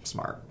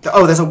smart.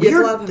 Oh, there's a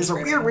weird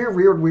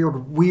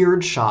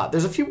shot.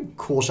 There's a few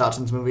cool shots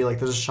in this movie. Like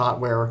there's a shot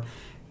where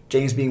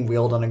James being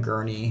wheeled on a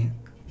gurney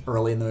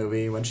early in the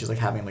movie when she's like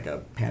having like a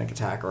panic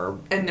attack or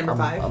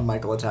a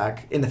Michael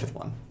attack in the fifth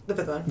one. The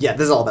fifth one. Yeah,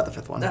 this is all about the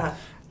fifth one. Uh-huh.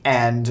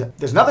 And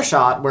there's another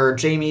shot where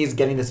Jamie's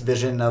getting this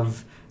vision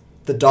of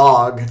the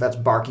dog that's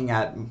barking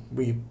at,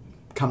 we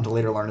come to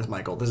later learn is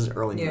Michael. This is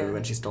early in the movie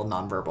when she's still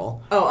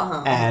nonverbal. Oh,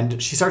 uh-huh. And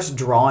she starts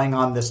drawing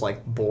on this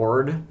like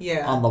board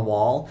on the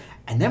wall.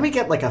 And then we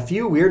get like a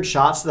few weird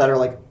shots that are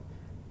like,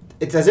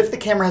 it's as if the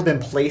camera has been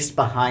placed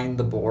behind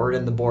the board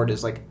and the board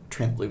is like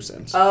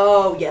translucent.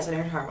 Oh, yes, I know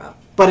what you're talking about.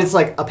 But it's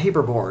like a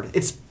paper board.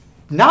 It's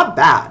not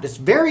bad. It's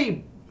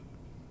very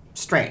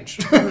strange.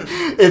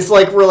 It's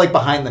like we're like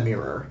behind the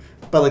mirror.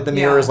 But like the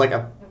mirror is like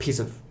a piece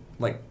of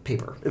like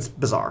paper. It's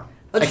bizarre.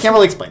 I can't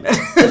really explain it.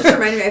 Just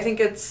remind me, I think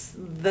it's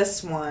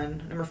this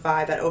one, number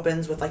 5, that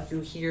opens with like you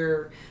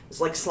hear this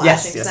like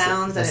slashing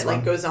sounds and it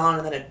like goes on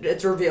and then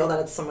it's revealed that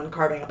it's someone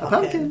carving a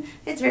pumpkin.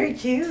 It's very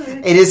cute.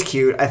 It is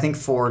cute. I think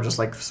 4 just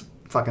like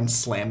fucking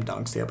slam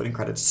dunks the opening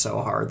credits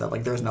so hard that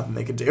like there's nothing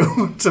they could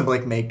do to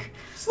like make...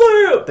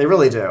 Slam! They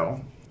really do.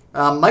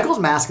 Michael's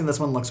mask in this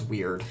one looks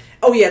weird.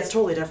 Oh yeah, it's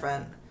totally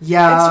different.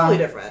 Yeah. It's totally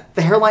different.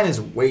 The hairline is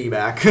way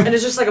back. And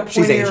it's just like a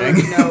pointier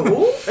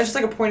nose. It's just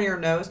like a pointier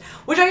nose.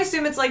 Which I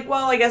assume it's like,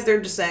 well, I guess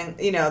they're just saying,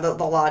 the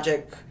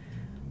logic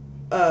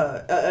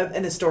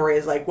in the story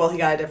is like, well, he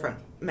got a different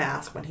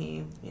mask when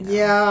he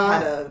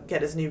had to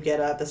get his new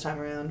get-up this time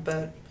around.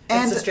 But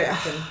it's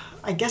distracting.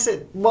 I guess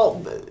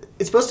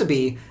it's supposed to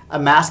be a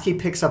mask he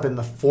picks up in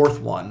the 4th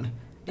one.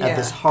 At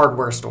this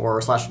hardware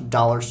store /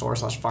 dollar store /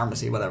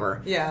 pharmacy,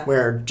 whatever. Yeah.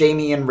 Where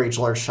Jamie and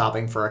Rachel are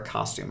shopping for a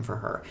costume for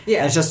her. Yeah.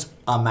 And it's just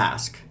a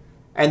mask.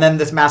 And then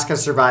this mask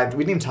has survived.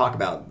 We didn't even talk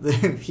about.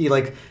 He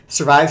like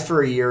survived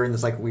for a year in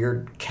this like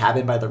weird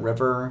cabin by the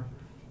river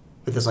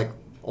with this like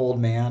old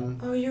man.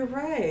 Oh, you're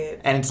right.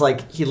 And it's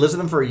like, he lives with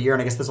them for a year,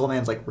 and I guess this old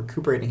man's like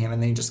recuperating him,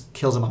 and then he just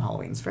kills him on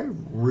Halloween. It's very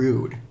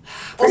rude.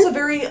 Also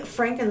very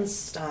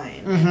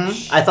Frankenstein.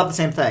 Mm-hmm. I thought the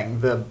same thing.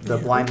 The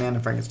blind man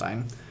in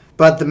Frankenstein.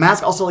 But the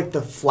mask also, like,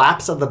 the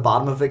flaps at the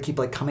bottom of it keep,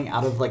 like, coming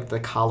out of, like,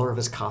 the collar of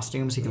his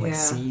costume, so you can, like,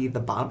 see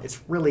the bottom.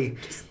 It's really...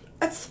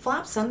 It's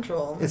Flap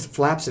Central. It's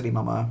Flap City,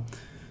 mama.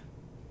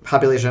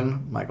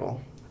 Population,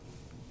 Michael.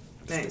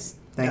 Nice.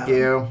 Thank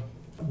you.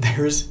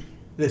 There's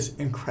this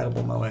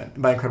incredible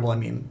moment. By incredible, I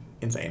mean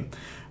insane.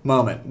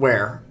 Moment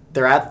where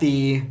they're at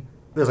the...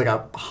 There's, like,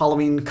 a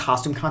Halloween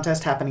costume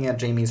contest happening at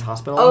Jamie's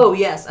hospital. Oh,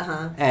 yes,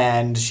 uh-huh.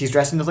 And she's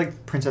dressed in this,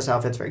 like, princess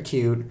outfits, very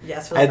cute.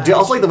 Yes, I do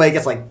also like the way it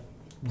gets, like,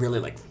 really,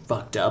 like,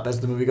 fucked up as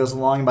the movie goes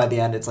along. And by the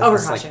end, it's, like,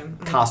 this,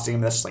 like,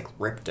 costume that's just, like,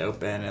 ripped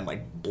open and,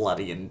 like,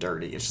 bloody and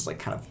dirty. It's just, like,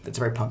 kind of... It's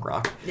very punk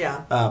rock.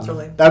 Yeah,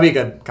 totally. That would be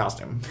a good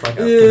costume for, like, a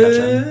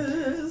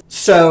convention.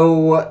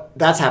 So,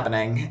 that's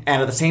happening.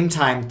 And at the same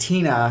time,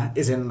 Tina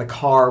is in the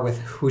car with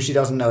who she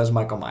doesn't know as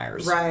Michael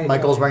Myers. Right.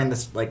 Michael's wearing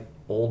this, like,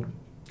 old...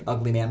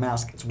 ugly man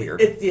mask. It's weird.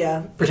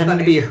 Pretending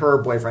to be her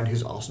boyfriend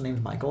who's also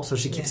named Michael. So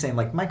she keeps saying,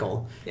 like,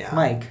 Michael. Yeah.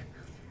 Mike.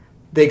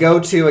 They go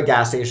to a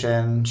gas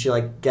station. She,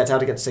 like, gets out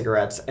to get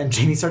cigarettes. And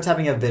Jamie starts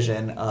having a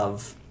vision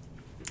of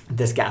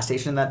this gas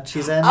station that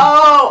she's in.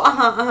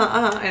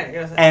 Oh,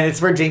 And it's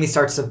where Jamie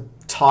starts to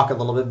talk a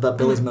little bit, but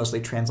Billy's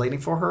mostly translating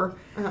for her.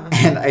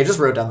 And I just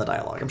wrote down the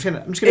dialogue. I'm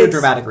just gonna do a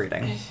dramatic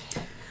reading.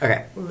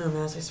 Okay.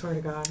 Loomis, I swear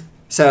to God.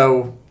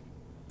 So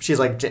she's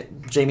like,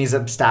 Jamie's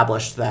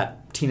established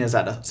that Tina's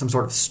at some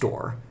sort of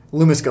store.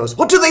 Loomis goes,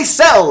 "What do they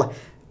sell?"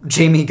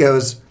 Jamie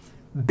goes,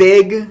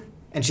 "Big,"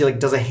 and she, like,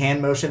 does a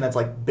hand motion that's,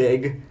 like,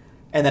 big,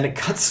 and then it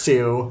cuts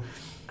to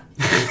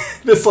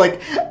this, like,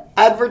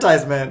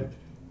 advertisement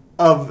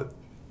of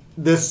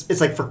this. It's,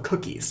 like, for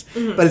cookies,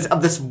 but it's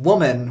of this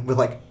woman with,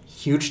 like,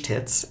 huge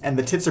tits, and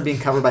the tits are being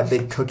covered by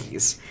big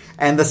cookies,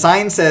 and the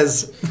sign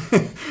says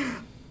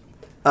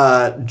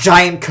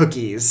giant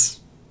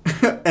cookies,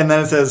 and then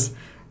it says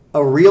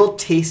a real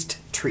taste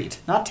treat,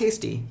 not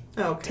tasty.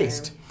 Okay.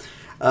 Taste.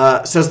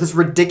 So it's this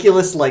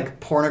ridiculous, like,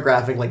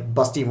 pornographic, like,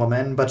 busty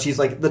woman, but she's,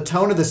 like, the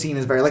tone of the scene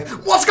is very, like,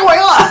 what's going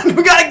on?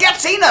 We gotta get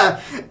Tina!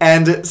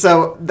 And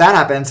so that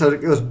happened. So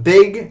it goes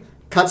big,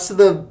 cuts to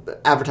the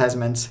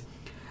advertisement,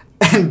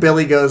 and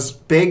Billy goes,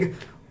 "Big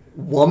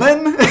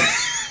woman?"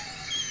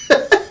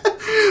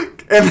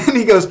 And then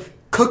he goes,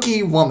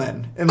 "Cookie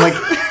woman." And, like,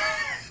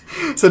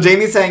 so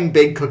Jamie's saying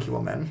big cookie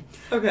woman.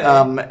 Okay.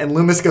 And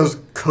Loomis goes,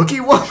 "Cookie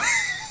woman?"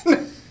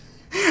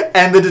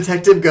 And the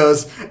detective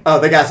goes, "Oh,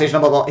 the gas station,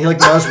 blah, blah, blah." He, like,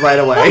 knows right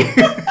away.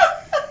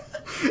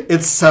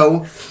 It's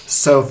so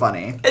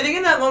funny. I think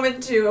in that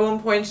moment, too, at one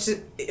point,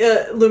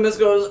 Loomis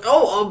goes,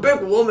 "Oh, a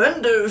big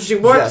woman, she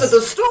works at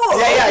the store."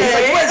 Yeah, he's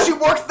like, "Wait, she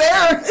worked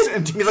there?"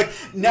 And Jimmy's like,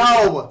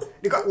 "No.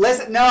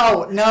 Listen,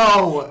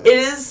 no. It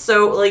is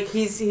so, like,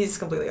 he's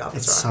completely off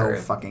his rocker.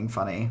 It's so fucking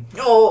funny.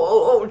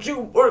 Oh, she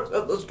works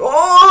at the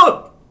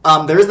store!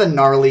 There's the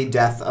gnarly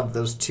death of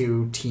those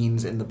two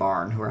teens in the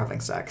barn who are having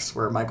sex,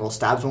 where Michael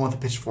stabs one with a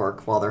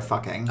pitchfork while they're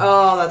fucking.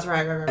 Oh, that's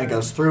right. And it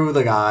goes through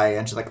the guy,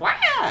 and she's like, "Wah!"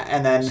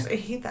 And then I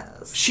hate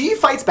this. She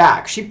fights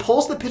back. She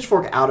pulls the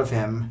pitchfork out of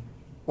him,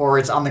 or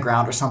it's on the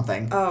ground or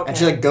something. Oh, okay. And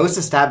she, like, goes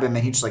to stab him,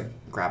 and he just, like,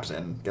 grabs it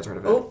and gets rid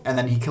of it. Oh. And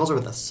then he kills her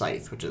with a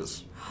scythe, which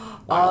is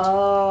wild.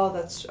 Oh,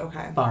 that's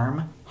okay.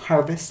 Farm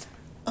harvest.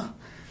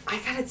 I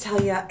gotta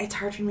tell you, it's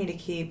hard for me to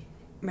keep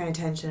my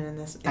attention in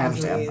this. I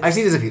understand. Movies. I've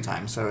seen this a few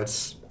times, so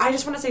it's. I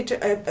just want to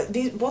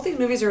say, both these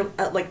movies are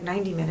at like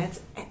 90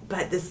 minutes,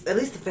 but at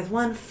least the fifth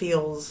one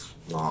feels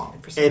long.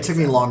 For some reason. Took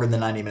me longer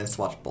than 90 minutes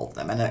to watch both of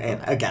them,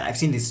 and again, I've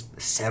seen these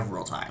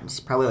several times,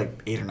 probably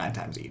like 8 or 9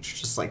 times each,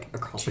 just like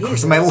across the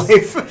course of my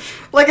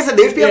life. Like I said,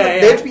 they'd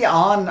be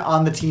on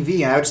the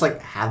TV, and I would just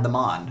like have them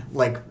on,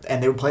 like,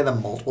 and they would play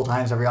them multiple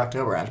times every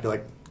October. I'd be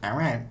like, all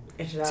right.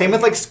 Same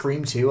with like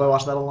Scream 2. I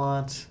watched that a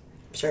lot.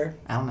 Sure.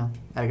 I don't know.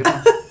 I had a good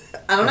time.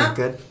 I don't know.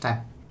 Good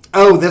time.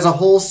 Oh, there's a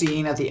whole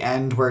scene at the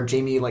end where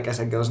Jamie, like I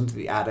said, goes into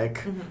the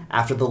attic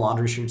after the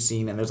laundry chute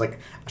scene, and there's like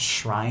a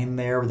shrine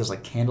there where there's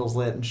like candles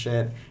lit and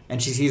shit,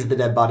 and she sees the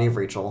dead body of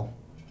Rachel.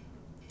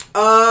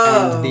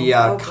 Oh. And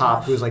the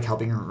cop who's like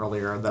helping her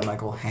earlier, that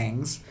Michael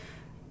hangs.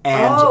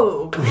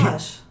 And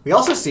gosh. We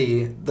also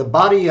see the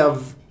body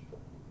of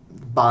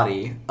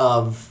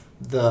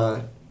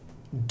the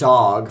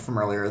dog from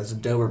earlier. There's a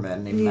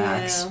Doberman named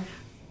Max,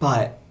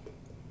 but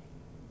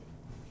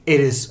it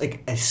is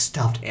like a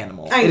stuffed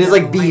animal. It is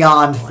like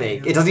beyond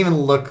fake. It doesn't even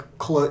look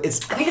close.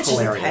 It's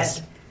hilarious.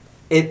 Just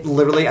it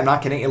literally, I'm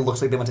not kidding, it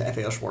looks like they went to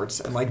FAO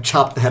Schwartz and like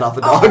chopped the head off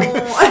the dog. And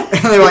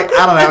they're like,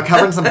 I don't know,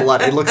 covered in some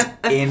blood. It looks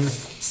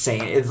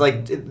insane. It's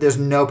like, there's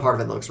no part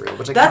of it that looks real,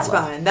 which I That's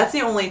fine. That's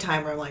the only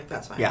time where I'm like,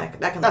 that's fine. Yeah.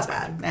 That can look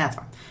bad. That's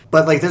fine.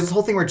 But like, there's this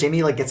whole thing where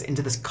Jamie like gets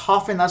into this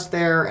coffin that's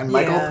there, and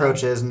Michael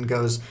approaches and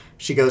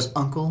she goes,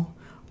 "Uncle,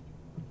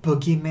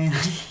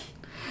 Boogeyman."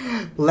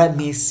 Let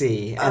me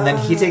see. And then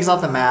he takes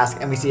off the mask,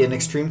 and we see an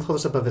extreme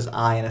close-up of his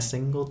eye, and a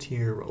single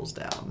tear rolls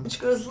down. She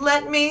goes,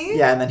 let me.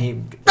 Yeah, and then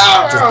he just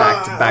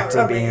back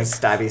to being his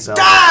stabby self.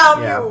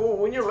 Damn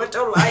you! You're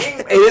lying.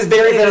 It is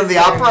very Phantom of the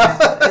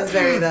Opera. It's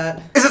very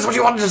that. Is this what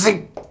you wanted to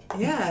see?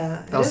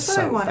 Yeah. That was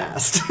so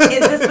fast.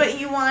 Is this what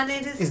you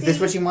wanted to see? Is this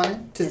what you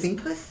wanted to see?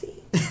 Pussy.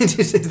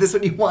 Is this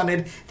what you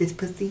wanted? This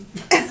pussy?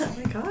 Oh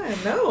my god,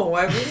 no.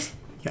 I was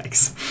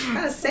Yikes.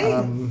 kind of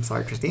saying.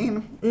 Sorry,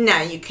 Christine.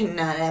 No, you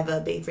cannot ever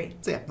be free.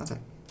 So yeah, that's it.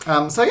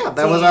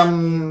 That was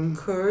Halloween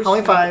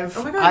 5.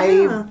 Oh my god,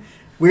 yeah.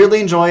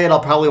 Weirdly enjoy it. I'll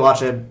probably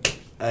watch it,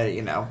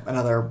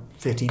 another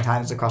 15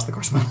 times across the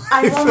course of my life.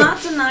 I will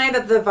not deny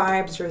that the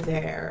vibes are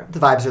there. The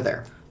vibes are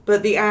there.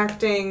 But the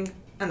acting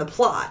and the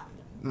plot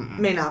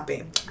may not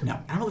be. No,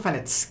 I don't really find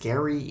it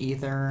scary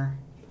either.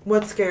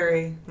 What's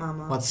scary,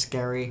 Mama? What's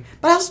scary?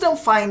 But I also don't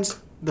find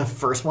the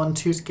first one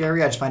too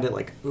scary. I just find it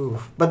like, ooh.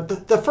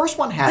 But the first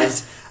one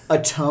has a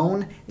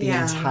tone the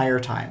entire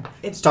time.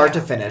 It's start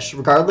to finish.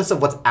 Regardless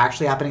of what's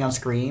actually happening on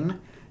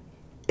screen,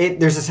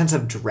 there's a sense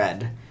of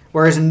dread.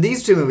 Whereas in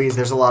these two movies,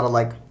 there's a lot of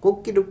like,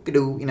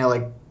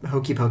 like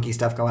hokey pokey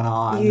stuff going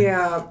on.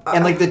 Yeah.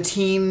 And like the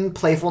teen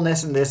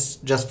playfulness in this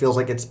just feels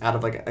like it's out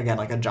of like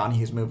a John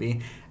Hughes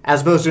movie.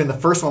 As opposed to in the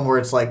first one where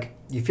it's like,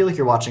 you feel like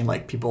you're watching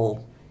like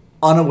people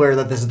unaware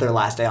that this is their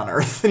last day on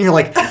Earth. And you're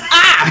like,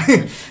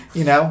 ah!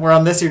 Where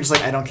on this you're just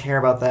like, I don't care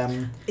about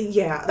them.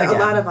 Yeah, Again, a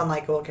lot of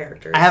unlikable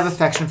characters. I have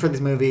affection for these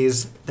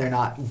movies. They're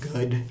not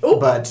good,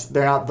 but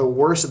they're not the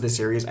worst of the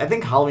series. I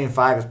think Halloween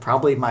 5 is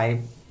probably my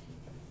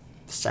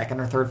second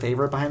or third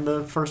favorite behind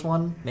the first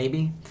one,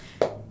 maybe.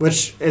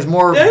 Which is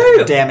more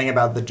damning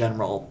about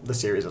the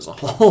series as a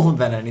whole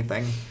than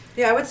anything.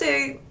 Yeah, I would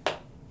say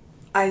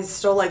I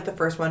still like the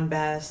first one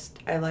best.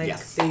 I like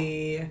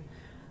the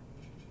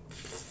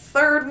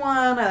third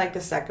one. I like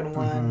the second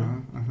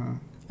one.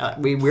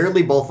 We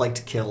weirdly both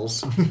liked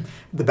Kills,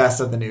 the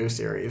best of the new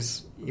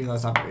series, even though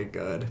it's not very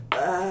good.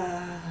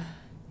 Yeah,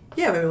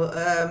 maybe.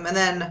 And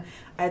then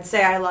I'd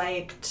say I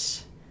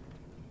liked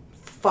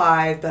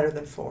 5 better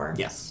than 4.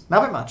 Yes,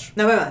 not by much.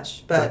 Not by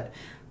much, but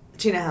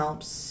Tina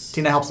helps.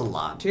 Tina helps a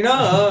lot.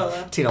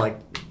 Tina, like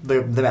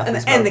the meth we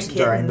and the smoked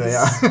during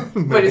the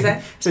movie. What did you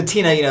say? So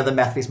Tina, the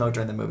meth we smoked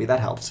during the movie,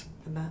 that helped.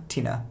 The meth.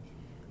 Tina.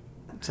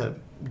 So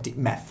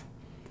meth.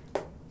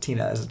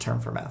 Tina is a term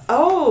for meth.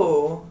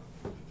 Oh.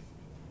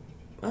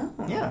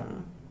 Yeah.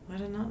 I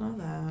did not know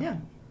that. Yeah.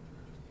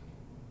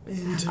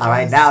 All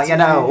right, now you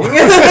know. I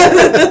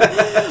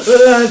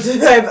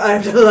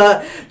have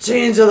to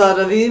change a lot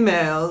of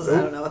emails.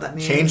 I don't know what that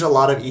means. Change a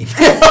lot of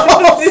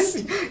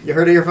emails. You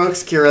heard it here,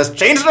 folks. Kira's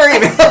changed her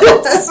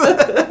emails.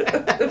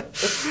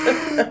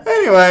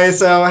 Anyway,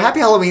 so happy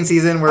Halloween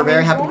season. We're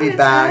very happy to be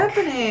back.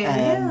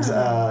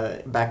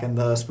 And back in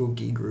the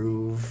spooky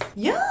groove.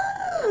 Yes.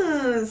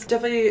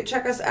 Definitely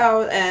check us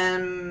out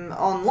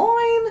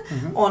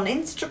online, on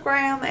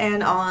Instagram,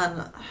 and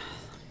on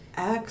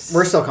X.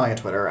 We're still calling it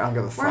Twitter. I don't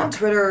give a fuck. We're on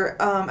Twitter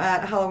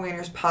at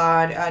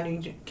HalloweenersPod.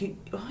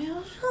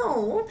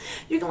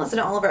 You can listen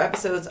to all of our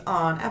episodes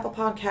on Apple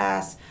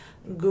Podcasts,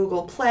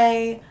 Google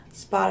Play,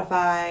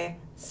 Spotify,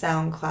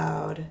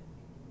 SoundCloud,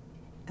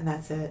 and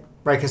that's it.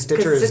 Right, because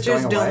Stitcher is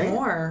going away? no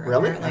more.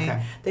 Really? Apparently.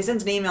 Okay. They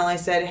sent an email. I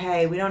said,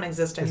 hey, we don't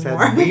exist anymore.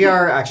 They said, we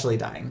are actually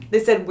dying. They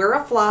said, we're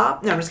a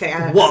flop. No, I'm just kidding.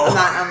 Whoa.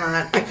 I'm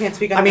not. I can't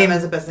speak on them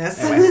as a business.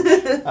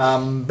 Anyway.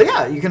 But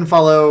yeah, you can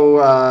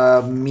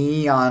follow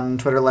me on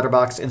Twitter,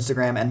 Letterboxd,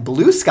 Instagram, and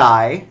Blue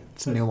Sky.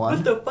 It's a new one.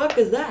 What the fuck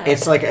is that?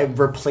 It's like a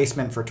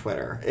replacement for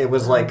Twitter. It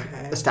was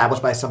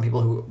established by some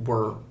people who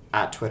were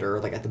at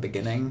Twitter like at the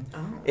beginning.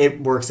 Oh. It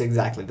works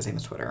exactly the same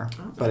as Twitter,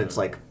 but it's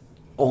like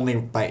only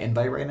by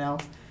invite right now.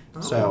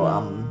 So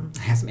I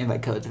have some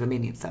invite codes if anybody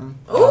needs them.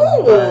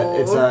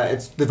 But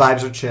it's the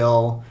vibes are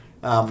chill.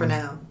 For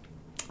now.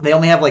 They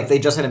only have they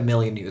just had 1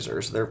 million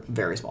users. They're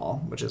very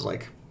small, which is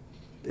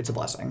it's a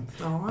blessing.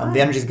 The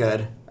energy's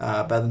good,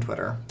 better than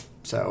Twitter.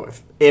 So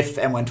if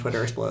and when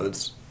Twitter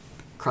explodes,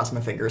 cross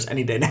my fingers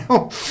any day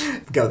now,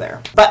 go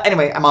there. But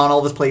anyway, I'm on all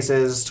those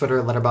places: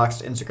 Twitter,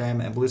 Letterboxd,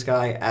 Instagram, and Blue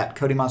Sky at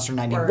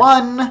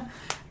CodyMonster91.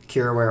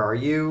 Kira, where are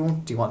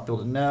you? Do you want people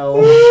to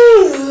know?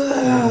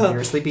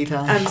 Your sleepy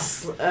time?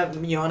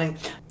 I'm yawning.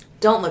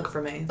 Don't look for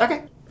me.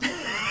 Okay.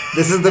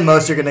 This is the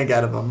most you're going to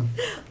get of them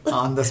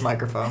on this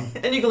microphone.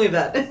 And you can leave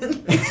that.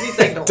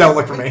 Don't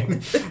look for me.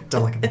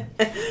 Don't look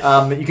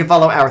at me. You can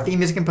follow our theme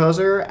music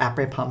composer,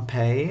 Apre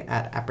Pompeii,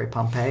 at Apre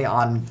Pompeii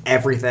on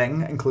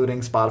everything,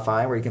 including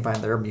Spotify, where you can find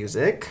their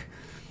music.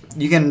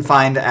 You can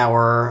find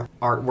our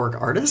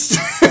artwork artist.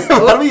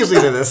 Why do we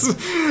usually do this?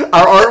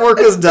 Our artwork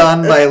is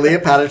done by Leah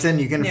Patterson.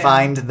 You can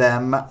find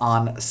them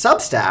on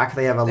Substack.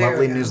 They have a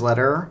lovely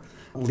newsletter.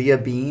 Leah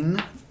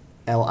Bean,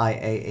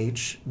 Liah,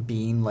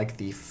 Bean like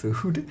the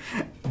food,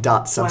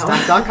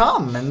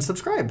 .substack.com, and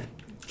subscribe.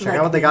 Check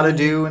out what they got to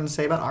do and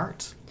say about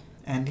art.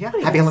 And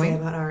happy Halloween.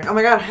 About art. Oh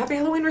my god, happy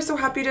Halloween. We're so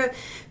happy to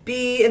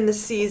be in the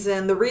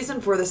season, the reason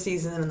for the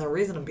season, and the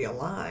reason to be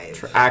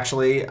alive.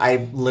 Actually, I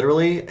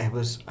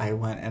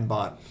went and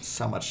bought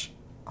so much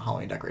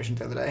Halloween decorations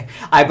the other day.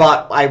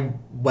 I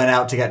went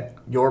out to get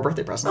your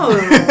birthday present. Oh,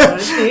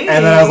 and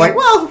then I was like,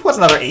 well, what's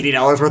another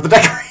 $80 worth of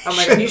decorations? Oh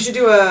my god, you should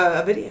do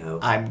a video.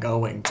 I'm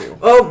going to.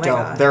 Oh my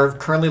god. They're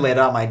currently laid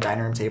out on my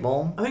dining room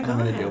table. Oh my god. I'm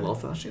going to do a little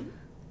photo shoot.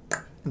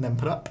 And then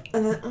put up.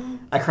 And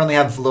then, I currently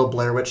have little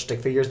Blair Witch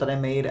stick figures that I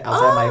made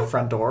outside my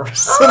front door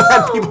so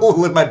that people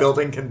who live in my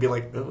building can be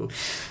like, ooh.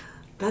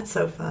 That's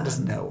so fun.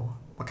 Just know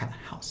what kind of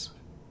house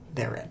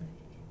they're in.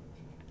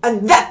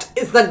 And that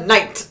is the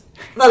night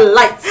the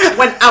lights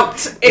went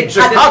out in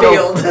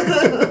Chicago.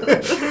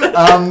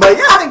 But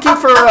yeah, thank you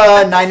for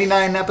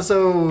 99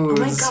 episodes.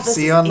 Oh my god, this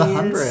See you on the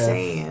 100th.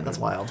 Insane. That's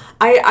wild.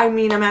 I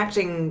mean, I'm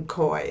acting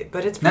coy,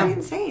 but it's pretty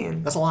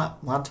insane. That's a lot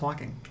of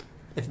talking.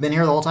 If you've been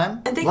here the whole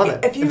time, and love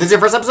it. If this is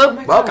your first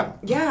episode, welcome.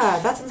 Yeah,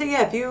 that's insane.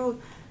 Yeah, if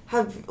you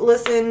have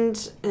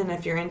listened and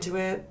if you're into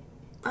it,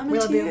 I'm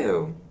into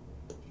you.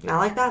 Not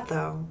like that,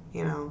 though,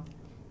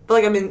 But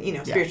like, I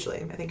mean,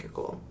 spiritually, I think you're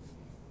cool.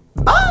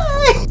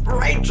 Bye!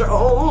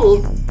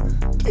 Rachel!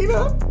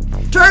 Tina!